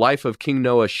 The life of King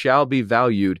Noah shall be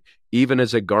valued even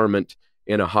as a garment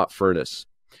in a hot furnace.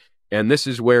 And this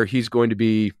is where he's going to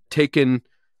be taken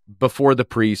before the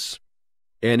priests.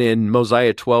 And in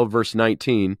Mosiah 12, verse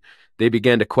 19, they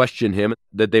began to question him,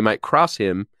 that they might cross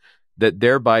him, that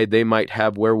thereby they might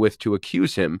have wherewith to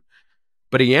accuse him.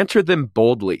 But he answered them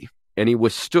boldly, and he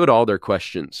withstood all their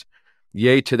questions.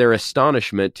 Yea, to their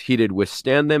astonishment, he did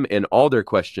withstand them in all their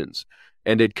questions,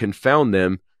 and did confound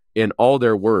them in all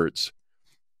their words.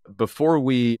 Before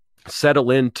we settle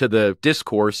into the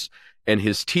discourse and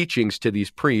his teachings to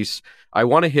these priests, I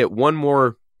want to hit one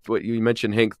more, what you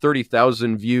mentioned, Hank,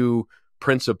 30,000 view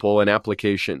principle and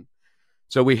application.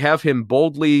 So we have him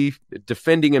boldly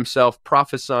defending himself,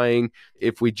 prophesying.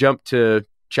 If we jump to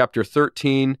chapter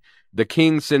 13, the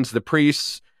king sends the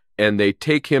priests, and they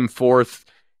take him forth,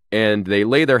 and they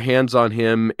lay their hands on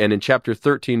him. And in chapter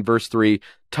 13, verse 3,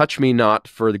 touch me not,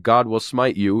 for God will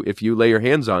smite you if you lay your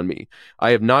hands on me.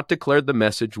 I have not declared the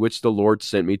message which the Lord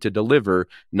sent me to deliver,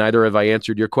 neither have I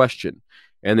answered your question.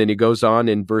 And then he goes on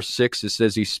in verse 6, it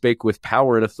says he spake with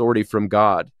power and authority from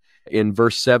God. In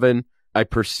verse 7, I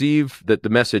perceive that the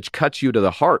message cuts you to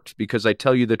the heart because I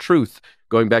tell you the truth,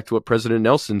 going back to what President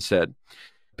Nelson said.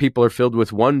 People are filled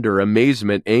with wonder,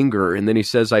 amazement, anger. And then he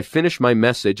says, I finish my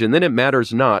message, and then it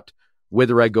matters not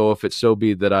whither I go, if it so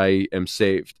be that I am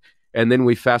saved. And then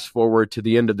we fast forward to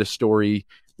the end of the story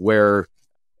where,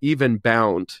 even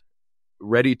bound,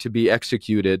 ready to be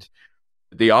executed,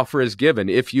 the offer is given.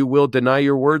 If you will deny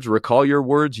your words, recall your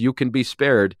words, you can be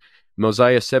spared.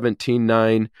 Mosiah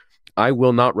 17:9, I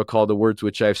will not recall the words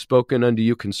which I have spoken unto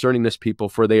you concerning this people,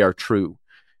 for they are true.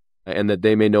 And that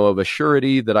they may know of a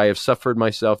surety that I have suffered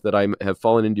myself, that I have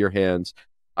fallen into your hands.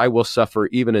 I will suffer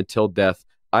even until death.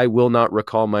 I will not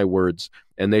recall my words,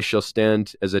 and they shall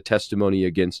stand as a testimony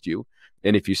against you.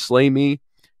 And if you slay me,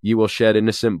 you will shed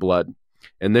innocent blood,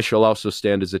 and this shall also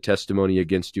stand as a testimony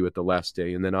against you at the last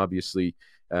day. And then obviously,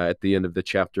 at the end of the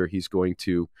chapter, he's going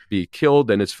to be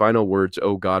killed, and his final words,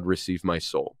 O God, receive my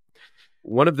soul.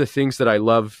 One of the things that I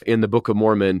love in the Book of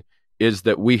Mormon is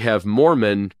that we have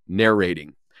Mormon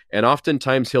narrating. And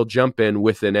oftentimes he'll jump in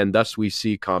with an "and thus we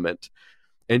see" comment.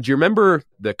 And do you remember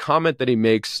the comment that he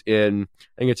makes in,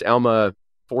 I think it's Alma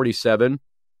 47,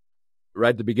 right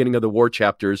at the beginning of the war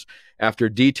chapters, after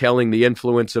detailing the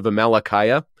influence of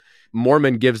Amalickiah?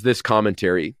 Mormon gives this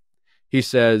commentary. He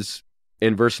says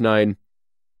in verse 9,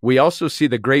 we also see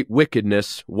the great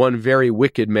wickedness one very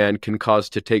wicked man can cause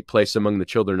to take place among the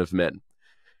children of men.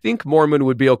 I think Mormon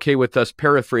would be okay with us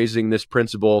paraphrasing this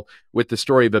principle with the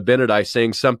story of Abinadi,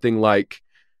 saying something like,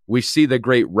 we see the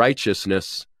great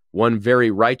righteousness one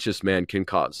very righteous man can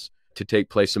cause to take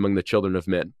place among the children of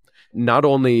men. Not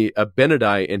only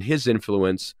Abinadi and his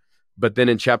influence, but then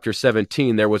in chapter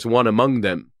 17, there was one among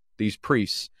them, these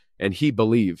priests, and he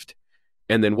believed.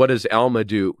 And then what does Alma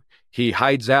do? He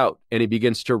hides out and he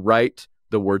begins to write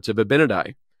the words of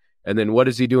Abinadi. And then what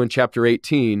does he do in chapter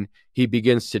 18? He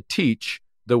begins to teach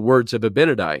the words of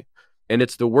Abinadi. And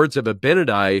it's the words of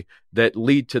Abinadi that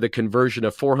lead to the conversion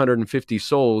of 450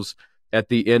 souls at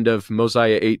the end of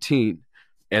Mosiah 18.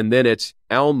 And then it's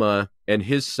Alma and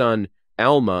his son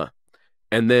Alma.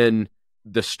 And then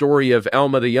the story of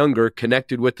Alma the Younger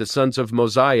connected with the sons of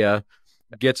Mosiah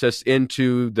gets us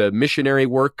into the missionary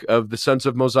work of the sons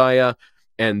of Mosiah,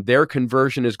 and their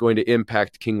conversion is going to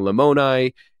impact King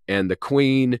Lamoni and the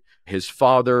queen, his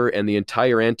father, and the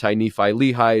entire anti-Nephi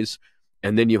Lehis.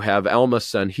 And then you have Alma's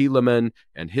son Helaman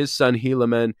and his son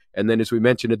Helaman. And then, as we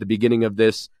mentioned at the beginning of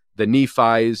this, the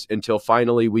Nephis, until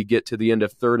finally we get to the end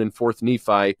of 3rd and 4th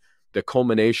Nephi, the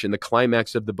culmination, the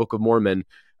climax of the Book of Mormon.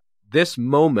 This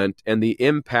moment and the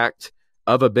impact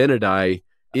of Abinadi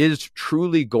is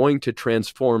truly going to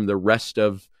transform the rest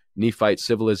of Nephite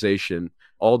civilization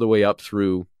all the way up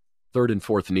through 3rd and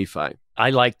 4th Nephi. I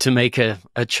like to make a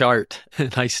chart.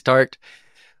 I start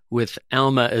with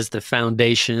Alma as the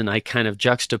foundation. I kind of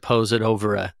juxtapose it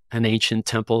over an ancient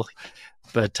temple.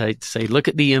 But I'd say, look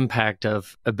at the impact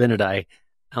of Abinadi.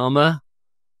 Alma,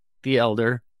 the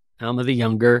elder, Alma the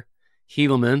younger,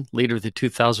 Helaman, leader of the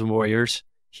 2,000 warriors,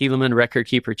 Helaman, record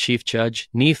keeper, chief judge,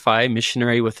 Nephi,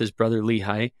 missionary with his brother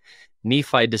Lehi,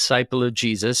 Nephi, disciple of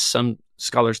Jesus. Some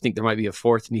scholars think there might be a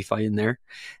 4th Nephi in there.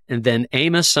 And then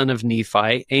Amos, son of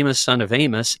Nephi, Amos, son of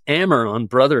Amos, Amaron,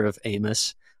 brother of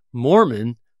Amos,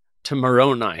 Mormon to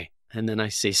Moroni. And then I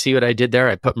say, see what I did there?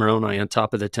 I put Moroni on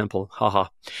top of the temple. Haha.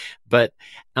 But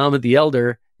Alma the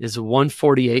elder is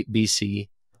 148 BC,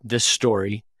 this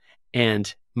story,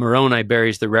 and Moroni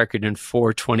buries the record in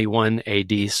 421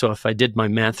 AD. So if I did my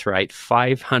math right,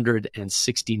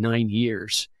 569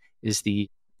 years is the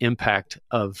impact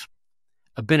of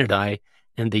Abinadi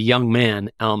and the young man,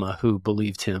 Alma, who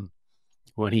believed him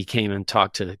when he came and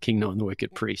talked to King No and the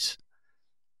wicked priests.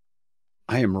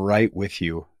 I am right with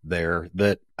you there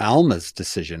that Alma's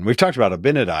decision, we've talked about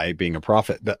Abinadi being a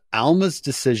prophet, but Alma's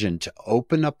decision to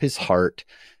open up his heart,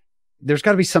 there's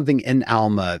got to be something in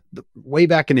Alma, way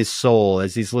back in his soul,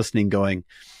 as he's listening, going,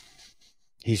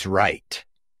 he's right.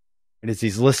 And as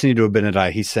he's listening to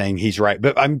Abinadi, he's saying he's right.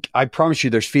 But I promise you,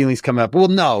 there's feelings coming up. Well,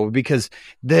 no, because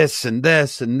this and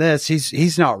this and this,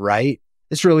 he's not right.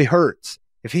 This really hurts.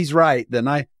 If he's right, then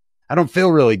I don't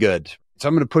feel really good. So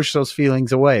I'm going to push those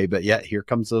feelings away. But yet here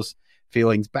comes those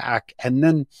feelings back. And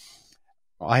then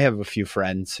I have a few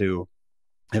friends who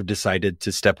have decided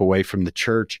to step away from the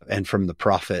church and from the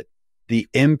prophet. The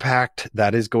impact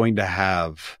that is going to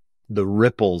have, the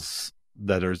ripples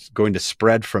that are going to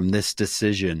spread from this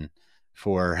decision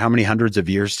for how many hundreds of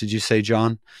years did you say,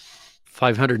 John?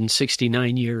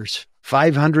 569 years.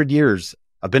 500 years.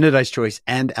 Abinadi's choice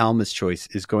and Alma's choice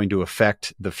is going to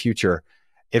affect the future.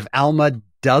 If Alma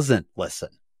doesn't listen,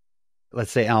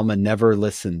 let's say Alma never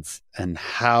listens, and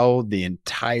how the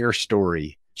entire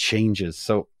story changes.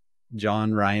 So,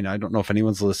 John, Ryan, I don't know if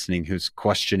anyone's listening who's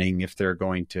questioning if they're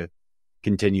going to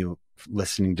continue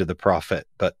listening to the prophet,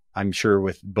 but I'm sure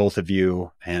with both of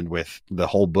you and with the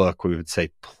whole book, we would say,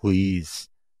 please,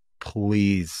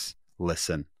 please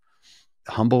listen.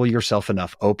 Humble yourself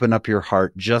enough, open up your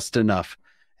heart just enough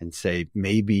and say,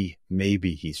 maybe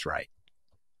he's right.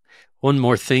 One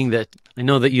more thing that I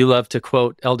know that you love to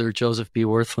quote Elder Joseph B.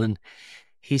 Worthland.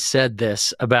 He said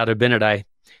this about Abinadi.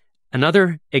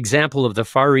 Another example of the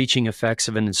far-reaching effects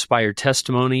of an inspired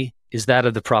testimony is that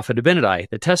of the prophet Abinadi.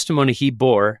 The testimony he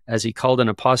bore, as he called an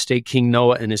apostate King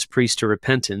Noah and his priests to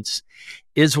repentance,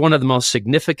 is one of the most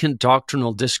significant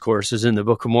doctrinal discourses in the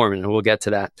Book of Mormon, and we'll get to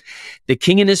that. The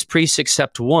king and his priests,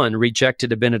 except one,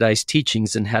 rejected Abinadi's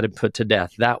teachings and had him put to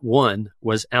death. That one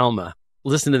was Alma.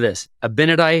 Listen to this.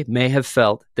 Abinadi may have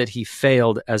felt that he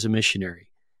failed as a missionary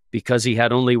because he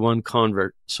had only one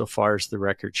convert, so far as the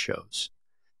record shows.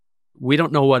 We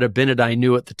don't know what Abinadi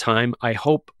knew at the time. I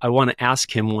want to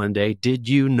ask him one day, did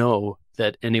you know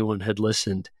that anyone had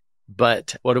listened?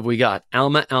 But what have we got?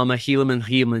 Alma, Helaman,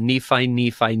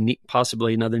 Nephi,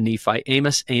 possibly another Nephi,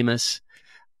 Amos,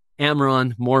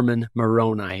 Amron, Mormon,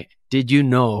 Moroni. Did you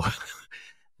know?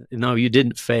 No, you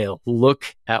didn't fail.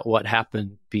 Look at what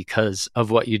happened because of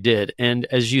what you did. And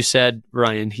as you said,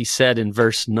 Ryan, he said in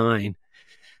verse 9,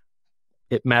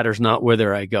 it matters not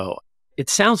whither I go. It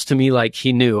sounds to me like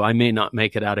he knew I may not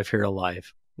make it out of here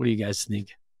alive. What do you guys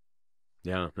think?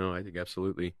 Yeah, no, I think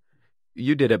absolutely.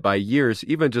 You did it by years.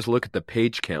 Even just look at the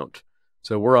page count.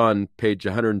 So we're on page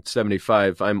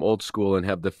 175. I'm old school and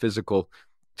have the physical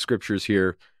scriptures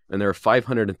here, and there are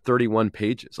 531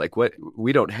 pages. Like, what?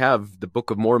 We don't have the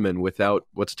Book of Mormon without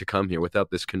what's to come here,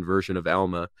 without this conversion of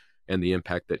Alma and the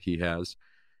impact that he has.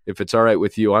 If it's all right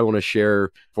with you, I want to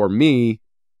share, for me,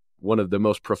 one of the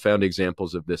most profound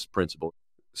examples of this principle.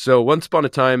 So once upon a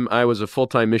time, I was a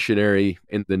full-time missionary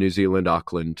in the New Zealand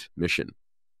Auckland mission.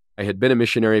 I had been a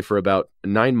missionary for about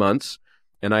 9 months,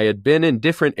 and I had been in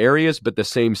different areas, but the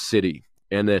same city.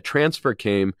 And a transfer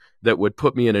came that would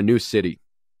put me in a new city.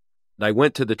 I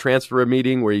went to the transfer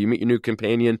meeting where you meet your new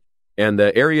companion, and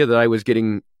the area that I was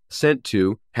getting sent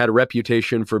to had a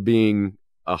reputation for being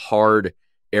a hard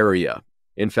area.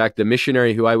 In fact, the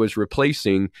missionary who I was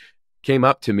replacing came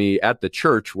up to me at the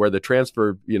church where the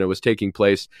transfer, was taking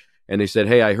place. And he said,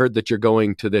 "Hey, I heard that you're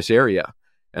going to this area."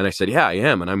 And I said, "Yeah, I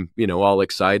am." And I'm, all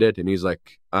excited. And he's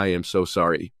like, "I am so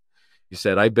sorry." He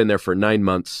said, "I've been there for 9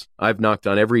 months. I've knocked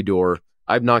on every door.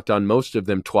 I've knocked on most of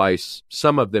them twice,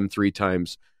 some of them 3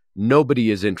 times.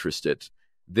 Nobody is interested.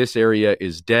 This area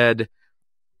is dead.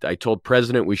 I told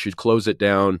President we should close it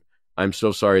down. I'm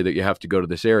so sorry that you have to go to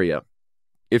this area."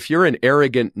 If you're an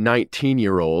arrogant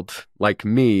 19-year-old like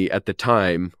me at the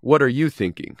time, what are you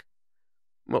thinking?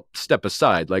 Well, step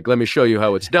aside. Let me show you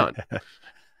how it's done.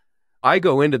 I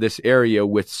go into this area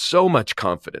with so much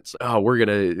confidence. Oh, we're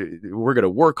gonna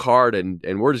work hard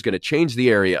and we're just gonna change the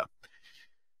area.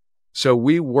 So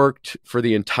we worked for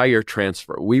the entire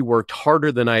transfer. We worked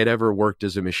harder than I had ever worked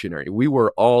as a missionary. We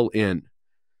were all in,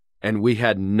 and we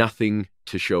had nothing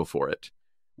to show for it.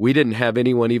 We didn't have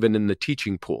anyone even in the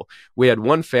teaching pool. We had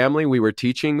one family we were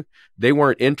teaching. They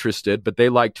weren't interested, but they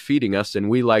liked feeding us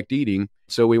and we liked eating.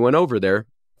 So we went over there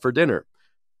for dinner.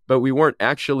 But we weren't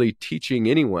actually teaching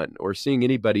anyone or seeing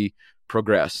anybody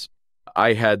progress.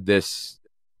 I had this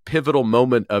pivotal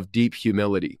moment of deep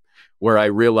humility where I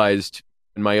realized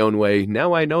in my own way,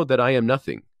 now I know that I am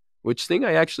nothing, which thing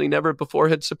I actually never before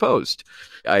had supposed.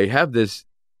 I have this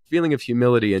feeling of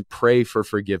humility and pray for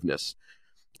forgiveness.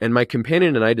 And my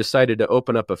companion and I decided to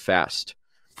open up a fast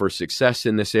for success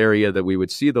in this area, that we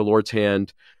would see the Lord's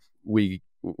hand. We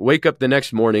wake up the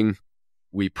next morning,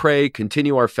 we pray,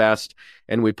 continue our fast,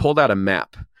 and we pulled out a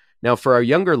map. Now, for our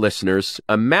younger listeners,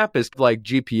 a map is like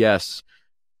GPS,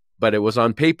 but it was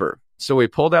on paper. So we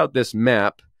pulled out this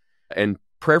map and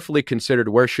prayerfully considered,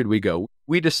 where should we go?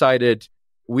 We decided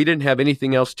we didn't have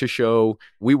anything else to show.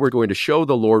 We were going to show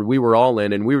the Lord. We were all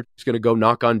in, and we were just going to go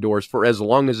knock on doors for as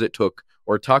long as it took,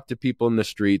 or talk to people in the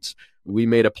streets. We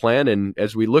made a plan, and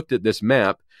as we looked at this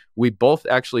map, we both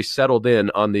actually settled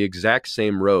in on the exact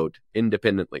same road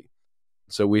independently.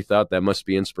 So we thought that must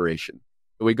be inspiration.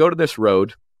 We go to this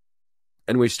road,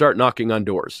 and we start knocking on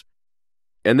doors.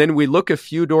 And then we look a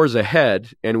few doors ahead,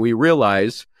 and we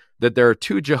realize that there are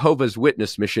 2 Jehovah's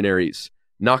Witness missionaries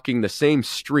knocking the same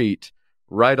street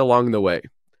right along the way.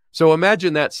 So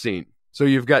imagine that scene. So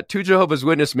you've got 2 Jehovah's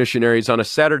Witness missionaries on a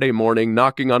Saturday morning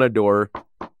knocking on a door.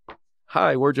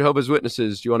 Hi, we're Jehovah's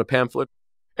Witnesses. Do you want a pamphlet?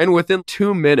 And within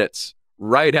 2 minutes,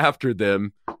 right after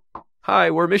them,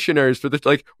 hi, we're missionaries for this.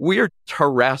 Like, we are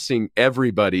harassing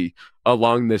everybody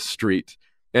along this street.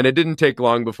 And it didn't take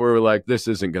long before we were like, this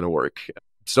isn't going to work.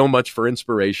 So much for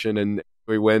inspiration. And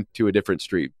we went to a different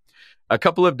street. A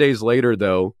couple of days later,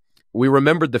 though, we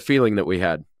remembered the feeling that we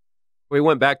had. We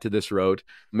went back to this road.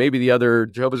 Maybe the other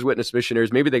Jehovah's Witness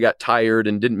missionaries, maybe they got tired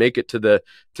and didn't make it to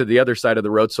the other side of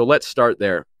the road. So let's start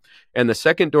there. And the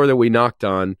second door that we knocked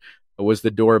on was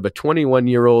the door of a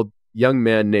 21-year-old young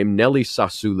man named Nelly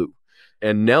Sasulu.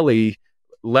 And Nelly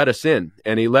let us in,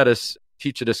 and he let us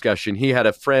teach a discussion. He had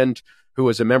a friend who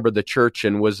was a member of the church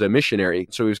and was a missionary.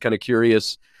 So he was kind of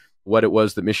curious what it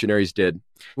was that missionaries did.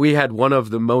 We had one of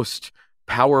the most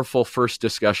powerful first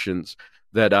discussions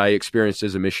that I experienced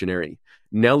as a missionary.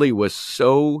 Nelly was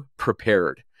so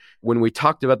prepared. When we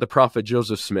talked about the prophet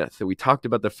Joseph Smith, we talked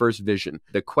about the first vision,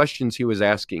 the questions he was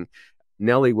asking,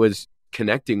 Nelly was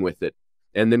connecting with it.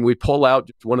 And then we pull out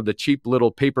one of the cheap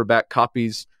little paperback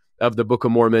copies of the Book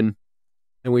of Mormon.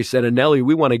 And we said, Nelly,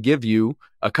 we want to give you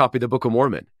a copy of the Book of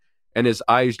Mormon. And his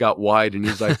eyes got wide and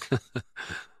he's like,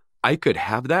 I could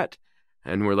have that?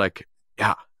 And we're like,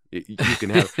 yeah, you can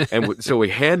have it. And so we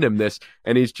hand him this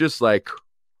and he's just like,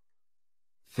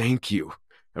 thank you.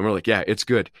 And we're like, yeah, it's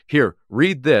good. Here,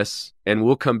 read this and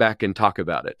we'll come back and talk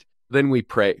about it. Then we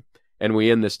pray and we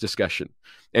end this discussion.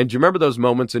 And do you remember those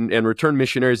moments, and return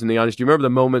missionaries in the audience, do you remember the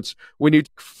moments when you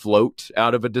float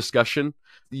out of a discussion?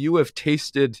 You have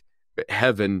tasted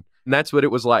heaven, and that's what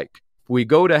it was like. We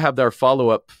go to have our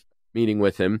follow-up meeting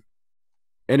with him,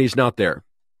 and he's not there.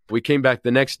 We came back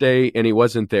the next day, and he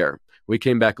wasn't there. We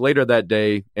came back later that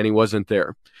day, and he wasn't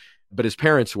there. But his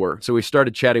parents were. So we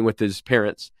started chatting with his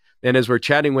parents. And as we're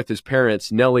chatting with his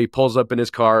parents, Nelly pulls up in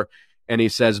his car, and he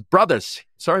says, brothers,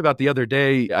 sorry about the other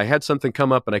day. I had something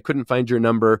come up, and I couldn't find your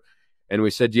number. And we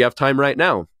said, do you have time right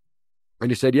now?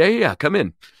 And he said, yeah, come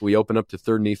in. We open up to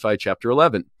 3 Nephi chapter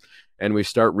 11. And we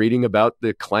start reading about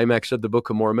the climax of the Book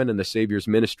of Mormon and the Savior's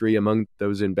ministry among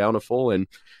those in Bountiful. And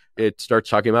it starts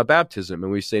talking about baptism.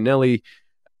 And we say, Nelly,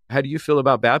 how do you feel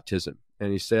about baptism?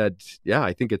 And he said, yeah,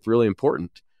 I think it's really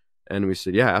important. And we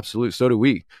said, yeah, absolutely. So do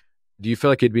we. Do you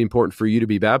feel like it'd be important for you to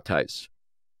be baptized?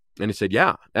 And he said,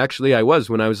 yeah, actually I was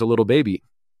when I was a little baby.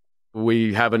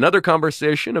 We have another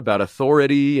conversation about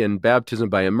authority and baptism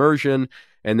by immersion.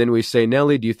 And then we say,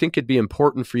 Nelly, do you think it'd be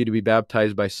important for you to be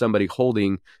baptized by somebody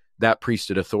holding that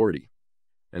priesthood authority?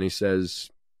 And he says,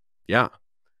 yeah.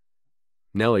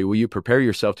 Nelly, will you prepare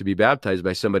yourself to be baptized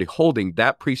by somebody holding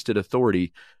that priesthood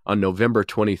authority on November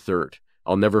 23rd?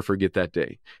 I'll never forget that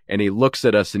day. And he looks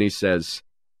at us and he says,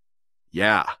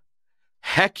 yeah.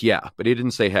 Heck yeah. But he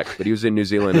didn't say heck, but he was in New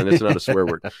Zealand and it's not a swear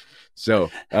word. So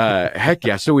heck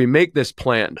yeah. So we make this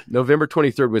plan. November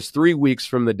 23rd was 3 weeks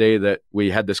from the day that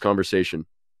we had this conversation.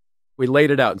 We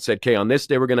laid it out and said, okay, on this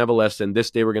day, we're going to have a lesson.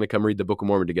 This day, we're going to come read the Book of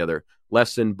Mormon together.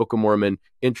 Lesson, Book of Mormon,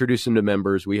 introduce him to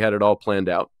members. We had it all planned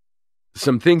out.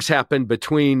 Some things happened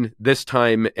between this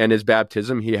time and his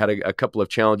baptism. He had a couple of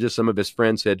challenges. Some of his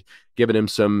friends had given him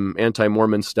some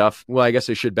anti-Mormon stuff. Well, I guess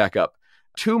I should back up.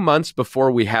 2 months before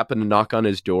we happened to knock on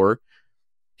his door,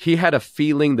 he had a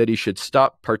feeling that he should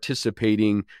stop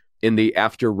participating in the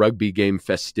after rugby game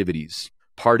festivities,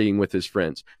 partying with his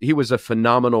friends. He was a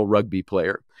phenomenal rugby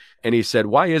player. And he said,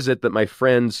 why is it that my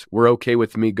friends were okay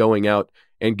with me going out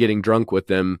and getting drunk with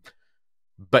them,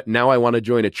 but now I want to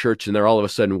join a church and they're all of a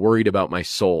sudden worried about my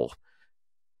soul?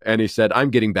 And he said, I'm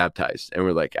getting baptized. And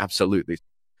we're like, absolutely.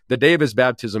 The day of his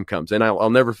baptism comes, and I'll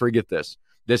never forget this.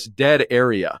 This dead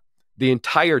area, the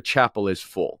entire chapel is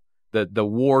full. The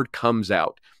ward comes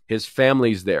out. His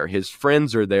family's there. His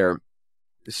friends are there.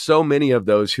 So many of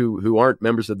those who aren't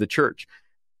members of the church.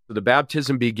 So the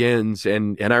baptism begins,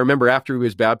 and I remember after he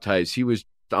was baptized, he was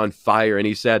on fire, and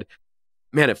he said,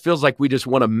 "Man, it feels like we just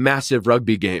won a massive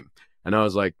rugby game." And I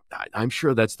was like, "I'm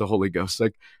sure that's the Holy Ghost."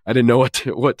 Like, I didn't know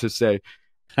what to say.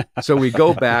 So we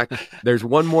go back. There's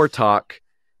one more talk,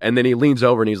 and then he leans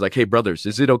over and he's like, "Hey, brothers,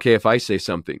 is it okay if I say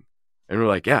something?" And we're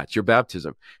like, "Yeah, it's your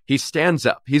baptism." He stands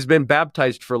up. He's been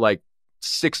baptized for like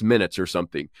 6 minutes or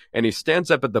something. And he stands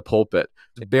up at the pulpit,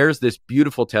 bears this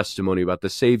beautiful testimony about the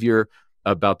Savior,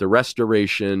 about the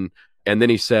restoration. And then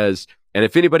he says, "And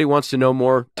if anybody wants to know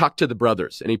more, talk to the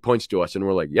brothers." And he points to us, and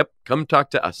we're like, "Yep, come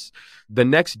talk to us." The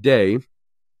next day,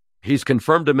 he's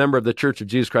confirmed a member of the Church of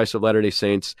Jesus Christ of Latter-day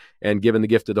Saints and given the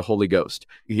gift of the Holy Ghost.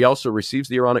 He also receives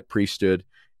the Aaronic priesthood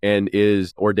and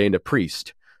is ordained a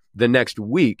priest. The next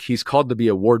week, he's called to be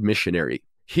a ward missionary.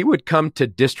 He would come to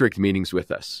district meetings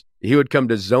with us. He would come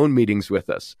to zone meetings with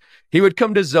us. He would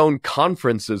come to zone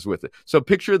conferences with us. So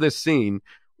picture this scene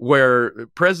where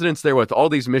President's there with all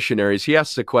these missionaries. He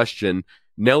asks a question.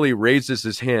 Nelly raises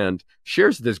his hand,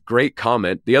 shares this great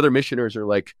comment. The other missionaries are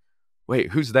like,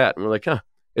 "Wait, who's that?" And we're like,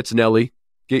 "It's Nelly.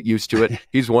 Get used to it.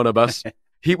 He's one of us."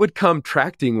 He would come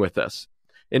tracting with us.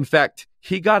 In fact,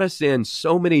 he got us in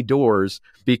so many doors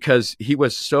because he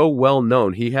was so well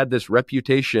known. He had this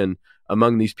reputation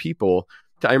among these people.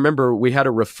 I remember we had a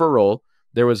referral.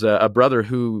 There was a brother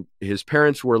who his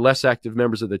parents were less active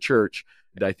members of the church.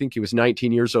 I think he was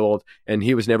 19 years old, and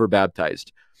he was never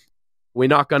baptized. We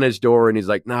knock on his door, and he's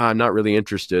like, "Nah, I'm not really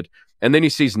interested." And then he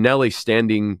sees Nelly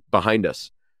standing behind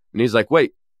us. And he's like,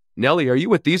 "Wait, Nelly, are you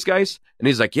with these guys?" And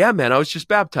he's like, "Yeah, man, I was just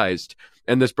baptized."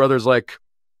 And this brother's like,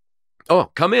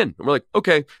 "Oh, come in." And we're like,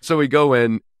 "Okay." So we go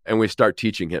in, and we start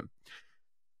teaching him.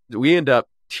 We end up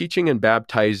teaching and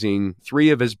baptizing 3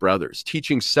 of his brothers,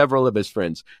 teaching several of his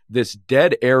friends. This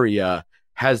dead area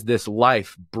has this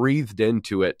life breathed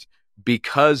into it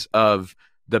because of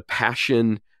the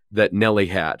passion that Nelly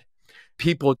had.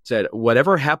 People said,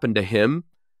 "Whatever happened to him,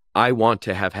 I want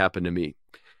to have happen to me."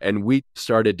 And we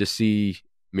started to see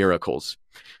miracles.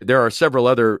 There are several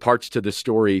other parts to the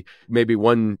story. Maybe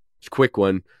one quick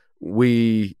one.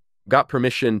 We got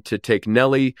permission to take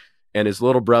Nelly and his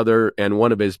little brother and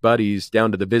one of his buddies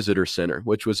down to the visitor center,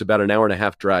 which was about an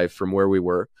 1.5-hour drive from where we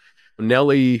were.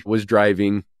 Nelly was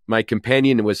driving. My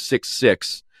companion was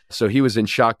 6'6", so he was in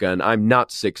shotgun. I'm not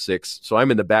 6'6", so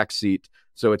I'm in the back seat.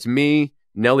 So it's me,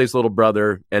 Nelly's little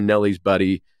brother, and Nelly's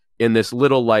buddy in this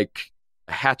little like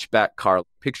hatchback car.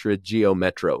 Picture a Geo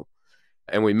Metro.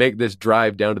 And we make this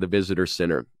drive down to the visitor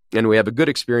center. And we have a good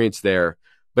experience there.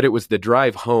 But it was the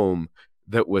drive home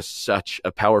that was such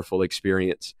a powerful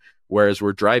experience. Whereas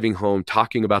we're driving home,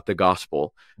 talking about the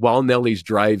gospel. While Nelly's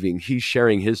driving, he's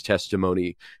sharing his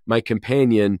testimony. My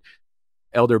companion,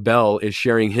 Elder Bell, is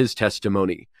sharing his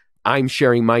testimony. I'm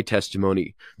sharing my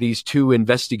testimony. These 2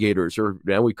 investigators, or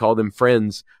now we call them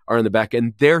friends, are in the back,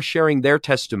 and they're sharing their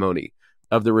testimony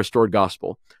of the restored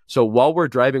gospel. So while we're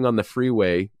driving on the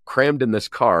freeway, crammed in this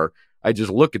car, I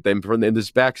just look at them from in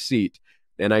this back seat,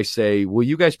 and I say, "Will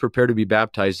you guys prepare to be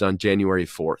baptized on January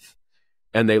 4th?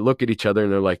 And they look at each other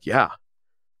and they're like, "Yeah."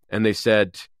 And they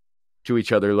said to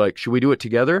each other, like, "Should we do it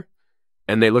together?"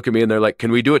 And they look at me and they're like,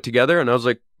 "Can we do it together?" And I was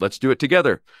like, "Let's do it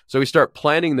together." So we start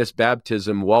planning this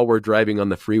baptism while we're driving on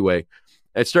the freeway.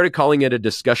 I started calling it a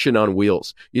discussion on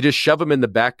wheels. You just shove them in the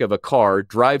back of a car,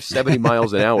 drive 70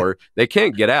 miles an hour. They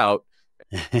can't get out,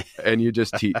 and you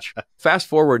just teach. Fast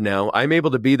forward now, I'm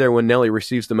able to be there when Nelly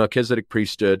receives the Melchizedek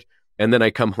priesthood, and then I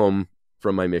come home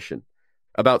from my mission.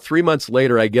 About 3 months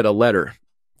later, I get a letter.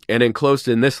 And enclosed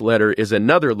in this letter is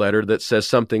another letter that says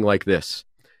something like this: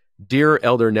 "Dear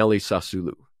Elder Nelly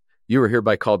Sasulu, you are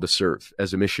hereby called to serve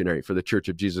as a missionary for the Church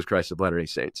of Jesus Christ of Latter-day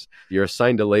Saints. You're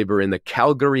assigned to labor in the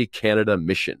Calgary, Canada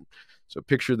mission." So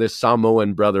picture this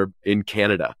Samoan brother in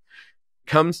Canada.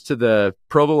 Comes to the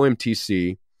Provo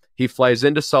MTC. He flies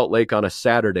into Salt Lake on a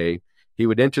Saturday. He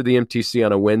would enter the MTC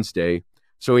on a Wednesday.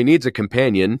 So he needs a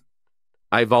companion.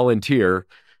 I volunteer.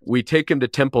 We take him to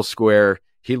Temple Square.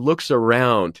 He looks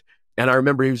around, and I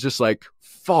remember he was just like,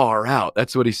 "Far out."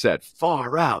 That's what he said,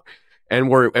 "Far out."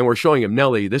 And we're showing him,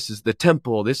 "Nelly, this is the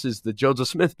temple. This is the Joseph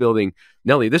Smith building.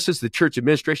 Nelly, this is the church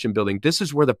administration building. This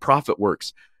is where the prophet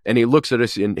works." And he looks at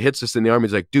us and hits us in the arm.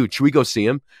 He's like, "Dude, should we go see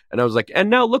him?" And I was like, "And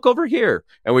now look over here."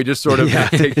 And we just sort of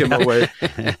take him away.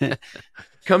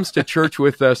 Comes to church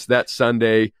with us that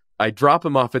Sunday. I drop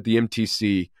him off at the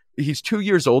MTC. He's 2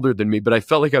 years older than me, but I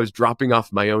felt like I was dropping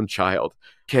off my own child.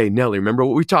 "Okay, Nelly, remember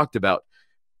what we talked about?"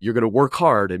 you're going to work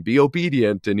hard and be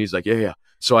obedient. And he's like, yeah, yeah.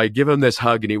 So I give him this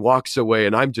hug and he walks away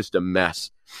and I'm just a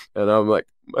mess. And I'm like,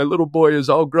 my little boy is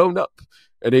all grown up.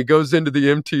 And he goes into the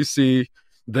MTC.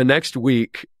 The next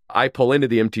week, I pull into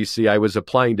the MTC. I was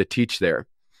applying to teach there.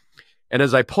 And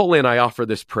as I pull in, I offer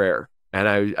this prayer. And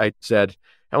I said,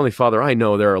 Heavenly Father, I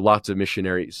know there are lots of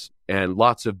missionaries and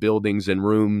lots of buildings and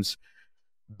rooms,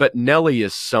 but Nellie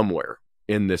is somewhere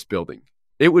in this building.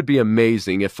 It would be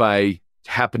amazing if I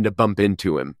happened to bump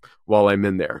into him while I'm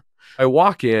in there. I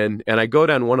walk in and I go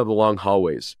down one of the long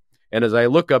hallways. And as I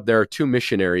look up, there are two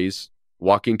missionaries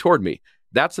walking toward me.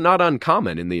 That's not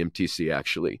uncommon in the MTC,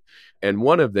 actually. And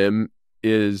one of them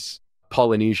is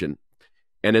Polynesian.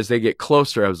 And as they get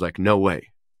closer, I was like, no way,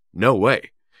 no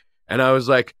way. And I was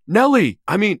like, Elder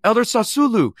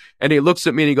Sasulu. And he looks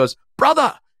at me and he goes,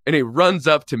 brother. And he runs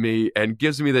up to me and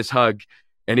gives me this hug.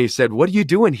 And he said, what are you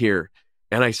doing here?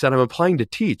 And I said, I'm applying to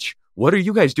teach. What are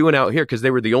you guys doing out here? Because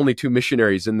they were the only two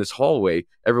missionaries in this hallway.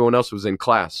 Everyone else was in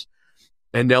class.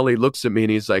 And Nellie looks at me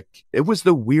and he's like, it was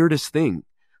the weirdest thing.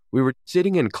 We were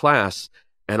sitting in class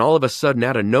and all of a sudden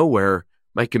out of nowhere,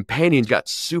 my companion got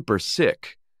super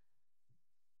sick.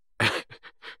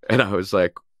 And I was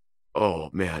like, oh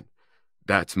man,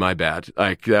 that's my bad.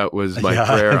 Like that was my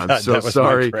prayer. I'm so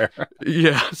sorry.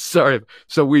 Yeah, sorry.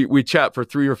 So we chat for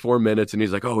 3 or 4 minutes and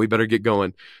he's like, oh, we better get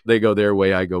going. They go their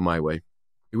way, I go my way.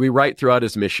 We write throughout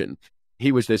his mission.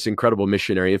 He was this incredible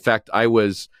missionary. In fact, I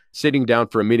was sitting down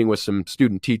for a meeting with some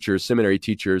student teachers, seminary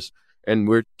teachers, and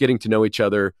we're getting to know each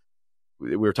other.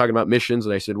 We were talking about missions,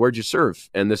 and I said, where'd you serve?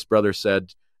 And this brother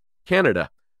said, Canada.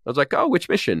 I was like, oh, which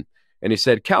mission? And he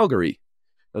said, Calgary.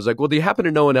 I was like, well, do you happen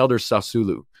to know an Elder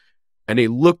Sasulu? And he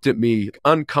looked at me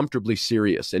uncomfortably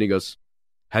serious, and he goes,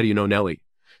 how do you know Nellie?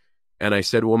 And I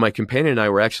said, well, my companion and I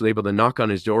were actually able to knock on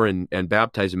his door and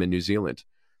baptize him in New Zealand.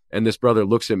 And this brother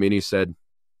looks at me and he said,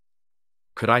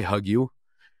 could I hug you?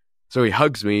 So he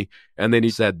hugs me, and then he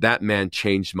said, that man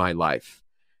changed my life.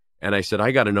 And I said,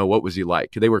 I got to know, what was he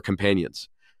like? They were companions.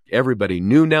 Everybody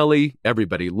knew Nellie.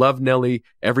 Everybody loved Nellie.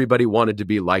 Everybody wanted to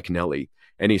be like Nellie.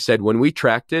 And he said, when we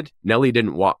tracted, Nellie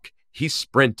didn't walk. He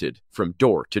sprinted from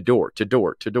door to door to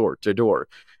door to door to door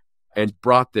and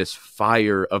brought this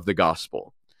fire of the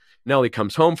gospel. Nellie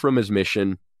comes home from his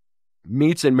mission,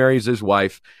 meets and marries his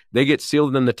wife. They get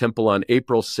sealed in the temple on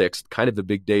April 6th, kind of a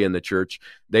big day in the church.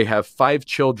 They have 5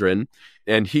 children,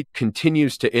 and he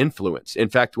continues to influence. In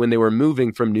fact, when they were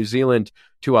moving from New Zealand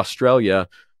to Australia,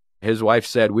 his wife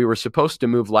said, we were supposed to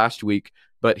move last week,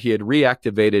 but he had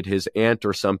reactivated his aunt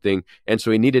or something, and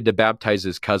so he needed to baptize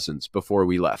his cousins before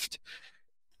we left.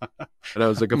 And I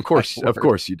was like, of course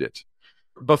you did.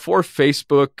 Before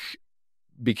Facebook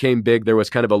became big, there was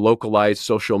kind of a localized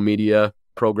social media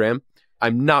program.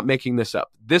 I'm not making this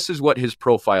up. This is what his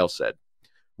profile said.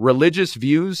 Religious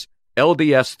views,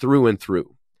 LDS through and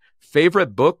through.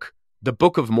 Favorite book, The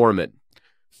Book of Mormon.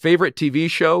 Favorite TV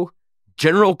show,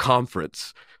 General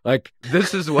Conference. Like,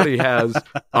 this is what he has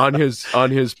on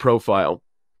his profile.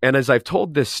 And as I've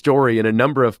told this story in a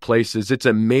number of places, it's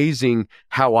amazing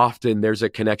how often there's a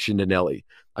connection to Nellie.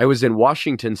 I was in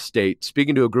Washington State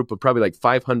speaking to a group of probably like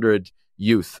 500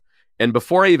 youth. And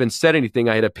before I even said anything,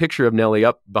 I had a picture of Nellie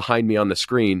up behind me on the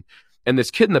screen. And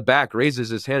this kid in the back raises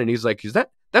his hand and he's like,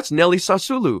 that's Nellie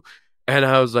Sasulu. And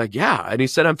I was like, yeah. And he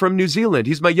said, I'm from New Zealand.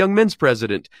 He's my young men's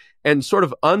president. And sort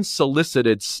of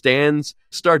unsolicited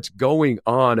starts going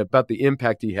on about the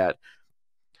impact he had.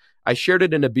 I shared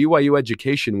it in a BYU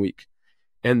Education Week.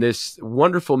 And this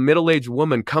wonderful middle-aged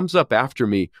woman comes up after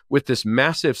me with this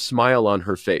massive smile on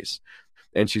her face.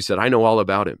 And she said, I know all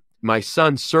about him. My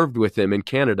son served with him in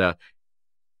Canada,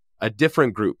 a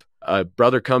different group. A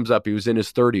brother comes up, he was in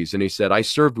his 30s, and he said, I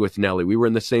served with Nellie. We were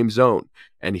in the same zone.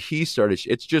 And he started,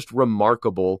 it's just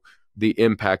remarkable the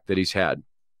impact that he's had.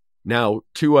 Now,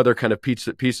 2 other kind of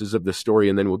pieces of the story,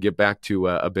 and then we'll get back to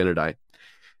Abinadi.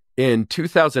 In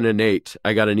 2008,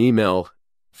 I got an email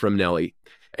from Nellie,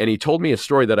 and he told me a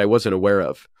story that I wasn't aware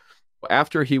of.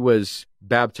 After he was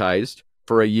baptized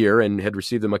for a year and had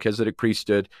received the Melchizedek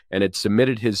priesthood and had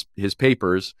submitted his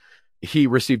papers, he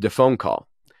received a phone call.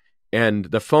 And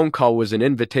the phone call was an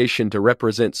invitation to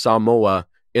represent Samoa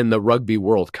in the Rugby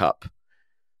World Cup.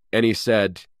 And he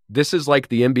said, this is like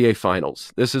the NBA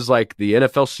Finals. This is like the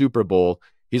NFL Super Bowl.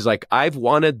 He's like, I've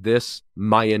wanted this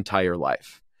my entire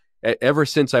life. Ever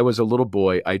since I was a little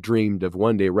boy, I dreamed of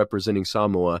one day representing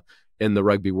Samoa in the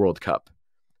Rugby World Cup.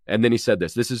 And then he said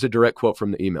this. This is a direct quote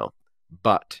from the email.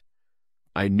 But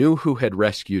I knew who had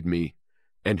rescued me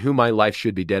and who my life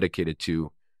should be dedicated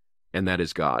to, and that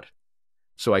is God.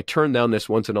 So I turned down this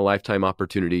once-in-a-lifetime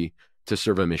opportunity to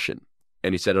serve a mission.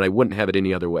 And he said, and I wouldn't have it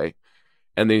any other way.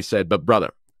 And then he said, but brother,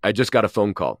 I just got a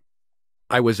phone call.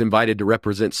 I was invited to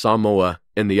represent Samoa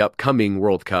in the upcoming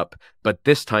World Cup, but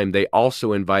this time they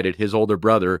also invited his older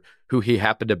brother, who he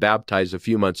happened to baptize a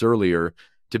few months earlier,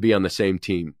 to be on the same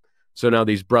team. So now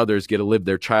these brothers get to live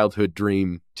their childhood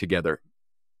dream together.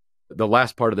 The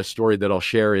last part of the story that I'll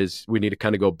share is we need to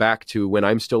kind of go back to when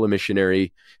I'm still a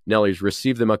missionary. Nellie's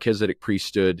received the Melchizedek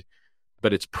priesthood,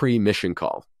 but it's pre-mission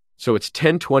call. So it's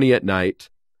 10:20 at night.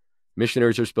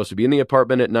 Missionaries are supposed to be in the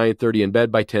apartment at 9:30, in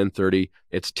bed by 10:30.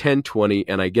 It's 10:20,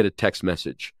 and I get a text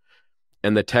message.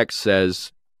 And the text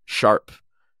says, "Sharp,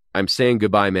 I'm saying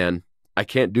goodbye, man. I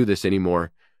can't do this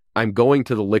anymore. I'm going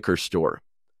to the liquor store.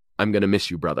 I'm going to miss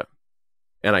you, brother."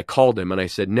 And I called him, and I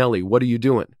said, "Nellie, what are you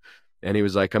doing?" And he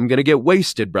was like, "I'm going to get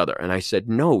wasted, brother." And I said,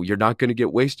 "No, you're not going to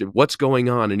get wasted. What's going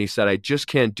on?" And he said, "I just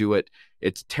can't do it.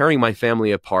 It's tearing my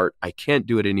family apart. I can't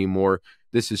do it anymore.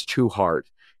 This is too hard."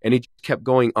 And he kept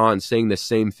going on saying the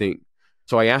same thing.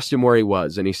 So I asked him where he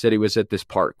was, and he said he was at this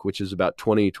park, which is about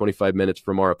 20, 25 minutes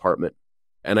from our apartment.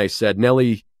 And I said,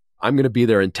 "Nellie, I'm going to be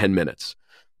there in 10 minutes.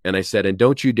 And I said, "And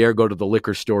don't you dare go to the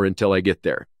liquor store until I get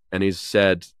there." And he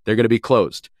said, "They're going to be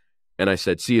closed." And I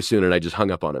said, "See you soon." And I just hung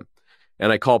up on him.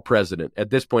 And I called president. At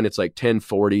this point, it's like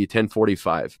 10:40,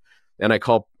 10:45. And I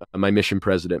called my mission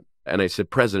president. And I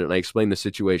said, "President," I explained the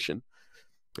situation.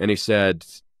 And he said,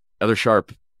 "Elder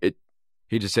Sharp,"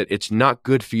 he just said, "It's not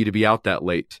good for you to be out that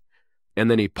late." And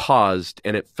then he paused,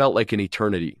 and it felt like an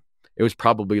eternity. It was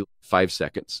probably 5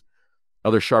 seconds.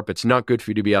 "Elder Sharp, it's not good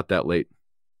for you to be out that late.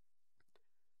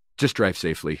 Just drive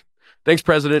safely." "Thanks,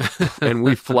 President." And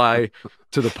we fly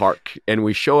to the park, and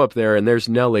we show up there, and there's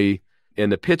Nellie in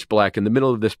the pitch black in the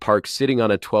middle of this park, sitting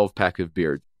on a 12-pack of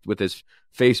beer with his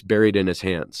face buried in his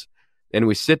hands. And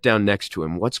we sit down next to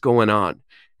him. "What's going on?"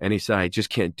 And he said, "I just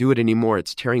can't do it anymore.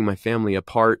 It's tearing my family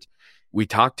apart." We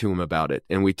talked to him about it,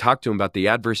 and we talked to him about the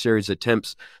adversary's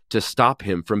attempts to stop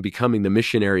him from becoming the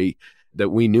missionary that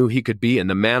we knew he could be and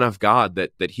the man of God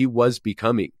that he was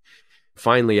becoming.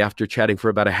 Finally, after chatting for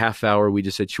about a half hour, we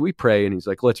just said, "Should we pray?" And he's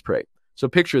like, "Let's pray." So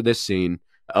picture this scene,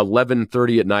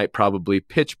 11:30 at night, probably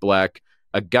pitch black,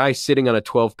 a guy sitting on a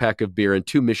 12-pack of beer and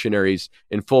two missionaries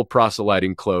in full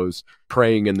proselyting clothes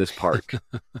praying in this park.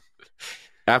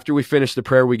 After we finish the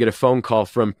prayer, we get a phone call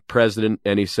from president,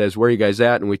 and he says, "Where are you guys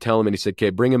at?" And we tell him, and he said, "Okay,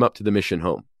 bring him up to the mission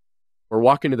home." We're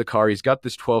walking to the car. He's got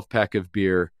this 12-pack of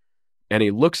beer, and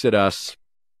he looks at us,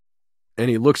 and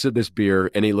he looks at this beer,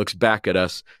 and he looks back at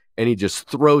us, and he just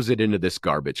throws it into this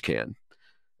garbage can.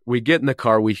 We get in the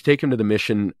car. We take him to the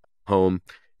mission home,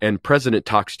 and president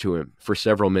talks to him for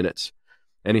several minutes.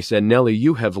 And he said, "Nellie,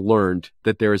 you have learned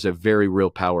that there is a very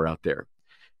real power out there,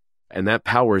 and that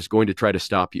power is going to try to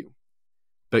stop you.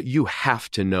 But you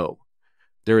have to know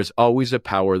there is always a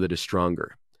power that is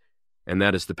stronger, and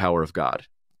that is the power of God.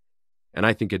 And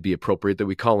I think it'd be appropriate that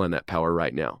we call on that power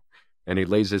right now." And he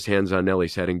lays his hands on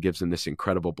Nellie's head and gives him this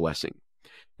incredible blessing.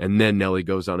 And then Nellie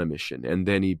goes on a mission, and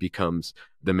then he becomes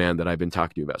the man that I've been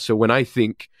talking to you about. So when I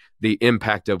think the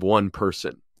impact of one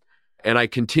person, and I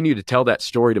continue to tell that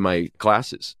story to my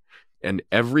classes, and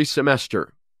every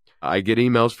semester I get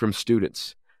emails from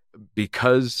students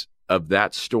because of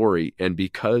that story and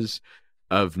because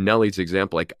of Nellie's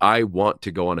example. Like, I want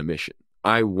to go on a mission.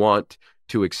 I want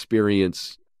to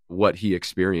experience what he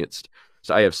experienced.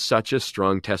 So I have such a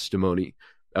strong testimony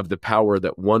of the power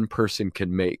that one person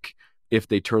can make if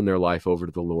they turn their life over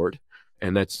to the Lord.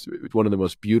 And that's one of the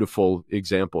most beautiful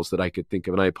examples that I could think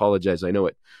of. And I apologize. I know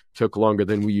it took longer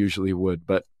than we usually would,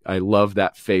 but I love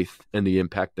that faith and the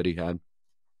impact that he had.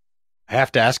 I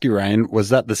have to ask you, Ryan, was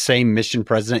that the same mission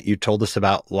president you told us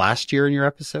about last year in your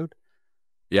episode?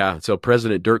 Yeah. So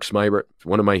President Dirk Smybert,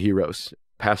 one of my heroes,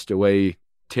 passed away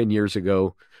 10 years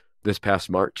ago this past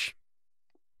March.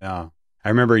 Yeah. I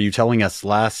remember you telling us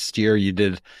last year you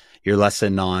did your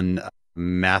lesson on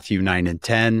Matthew 9 and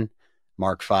 10,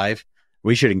 Mark 5.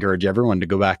 We should encourage everyone to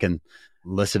go back and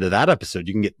listen to that episode.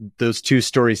 You can get those two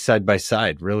stories side by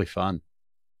side. Really fun.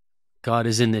 God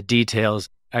is in the details.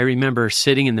 I remember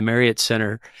sitting in the Marriott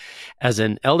Center as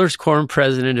an elders quorum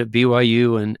president at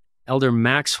BYU, and Elder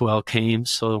Maxwell came.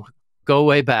 So go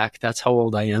way back. That's how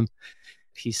old I am.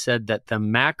 He said that the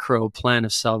macro plan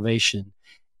of salvation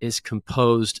is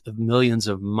composed of millions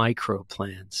of micro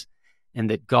plans, and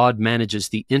that God manages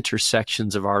the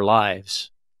intersections of our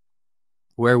lives,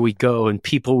 where we go and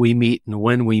people we meet and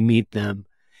when we meet them.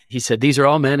 He said, these are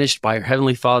all managed by our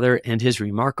Heavenly Father and His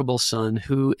remarkable Son,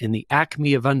 who, in the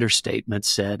acme of understatement,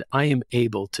 said, I am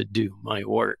able to do my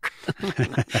work.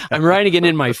 I'm writing it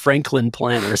in my Franklin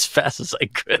planner as fast as I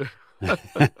could.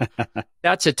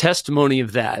 That's a testimony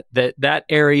of that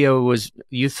area was,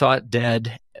 you thought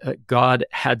dead. God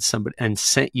had somebody and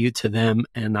sent you to them.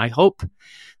 And I hope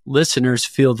listeners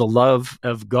feel the love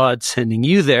of God sending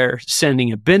you there,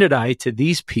 sending Abinadi to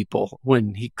these people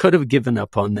when he could have given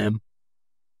up on them,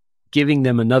 giving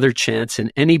them another chance.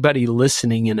 And anybody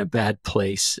listening in a bad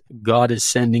place, God is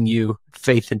sending you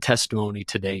faith and testimony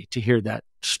today to hear that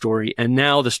story. And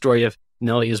now the story of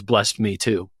Nellie has blessed me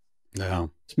too. Yeah.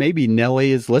 Maybe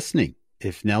Nellie is listening.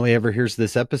 If Nellie ever hears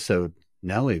this episode,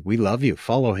 Nellie, we love you.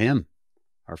 Follow him.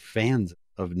 Our fans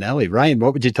of Nellie. Ryan,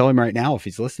 what would you tell him right now if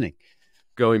he's listening?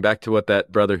 Going back to what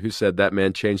that brother who said that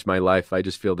man changed my life, I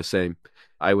just feel the same.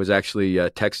 I was actually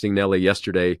texting Nellie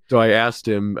yesterday, so I asked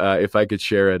him if I could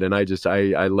share it, and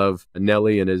I love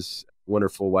Nellie and his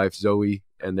wonderful wife Zoe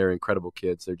and their incredible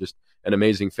kids. They're just an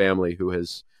amazing family who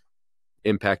has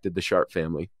impacted the Sharp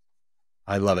family.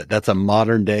 I love it. That's a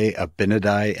modern day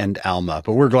Abinadi and Alma,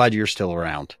 but we're glad you're still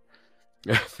around.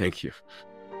 Thank you.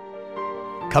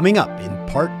 Coming up in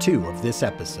part 2 of this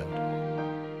episode.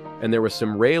 And there was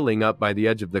some railing up by the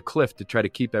edge of the cliff to try to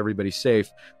keep everybody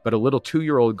safe, but a little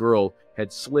 2-year-old girl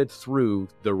had slid through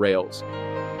the rails.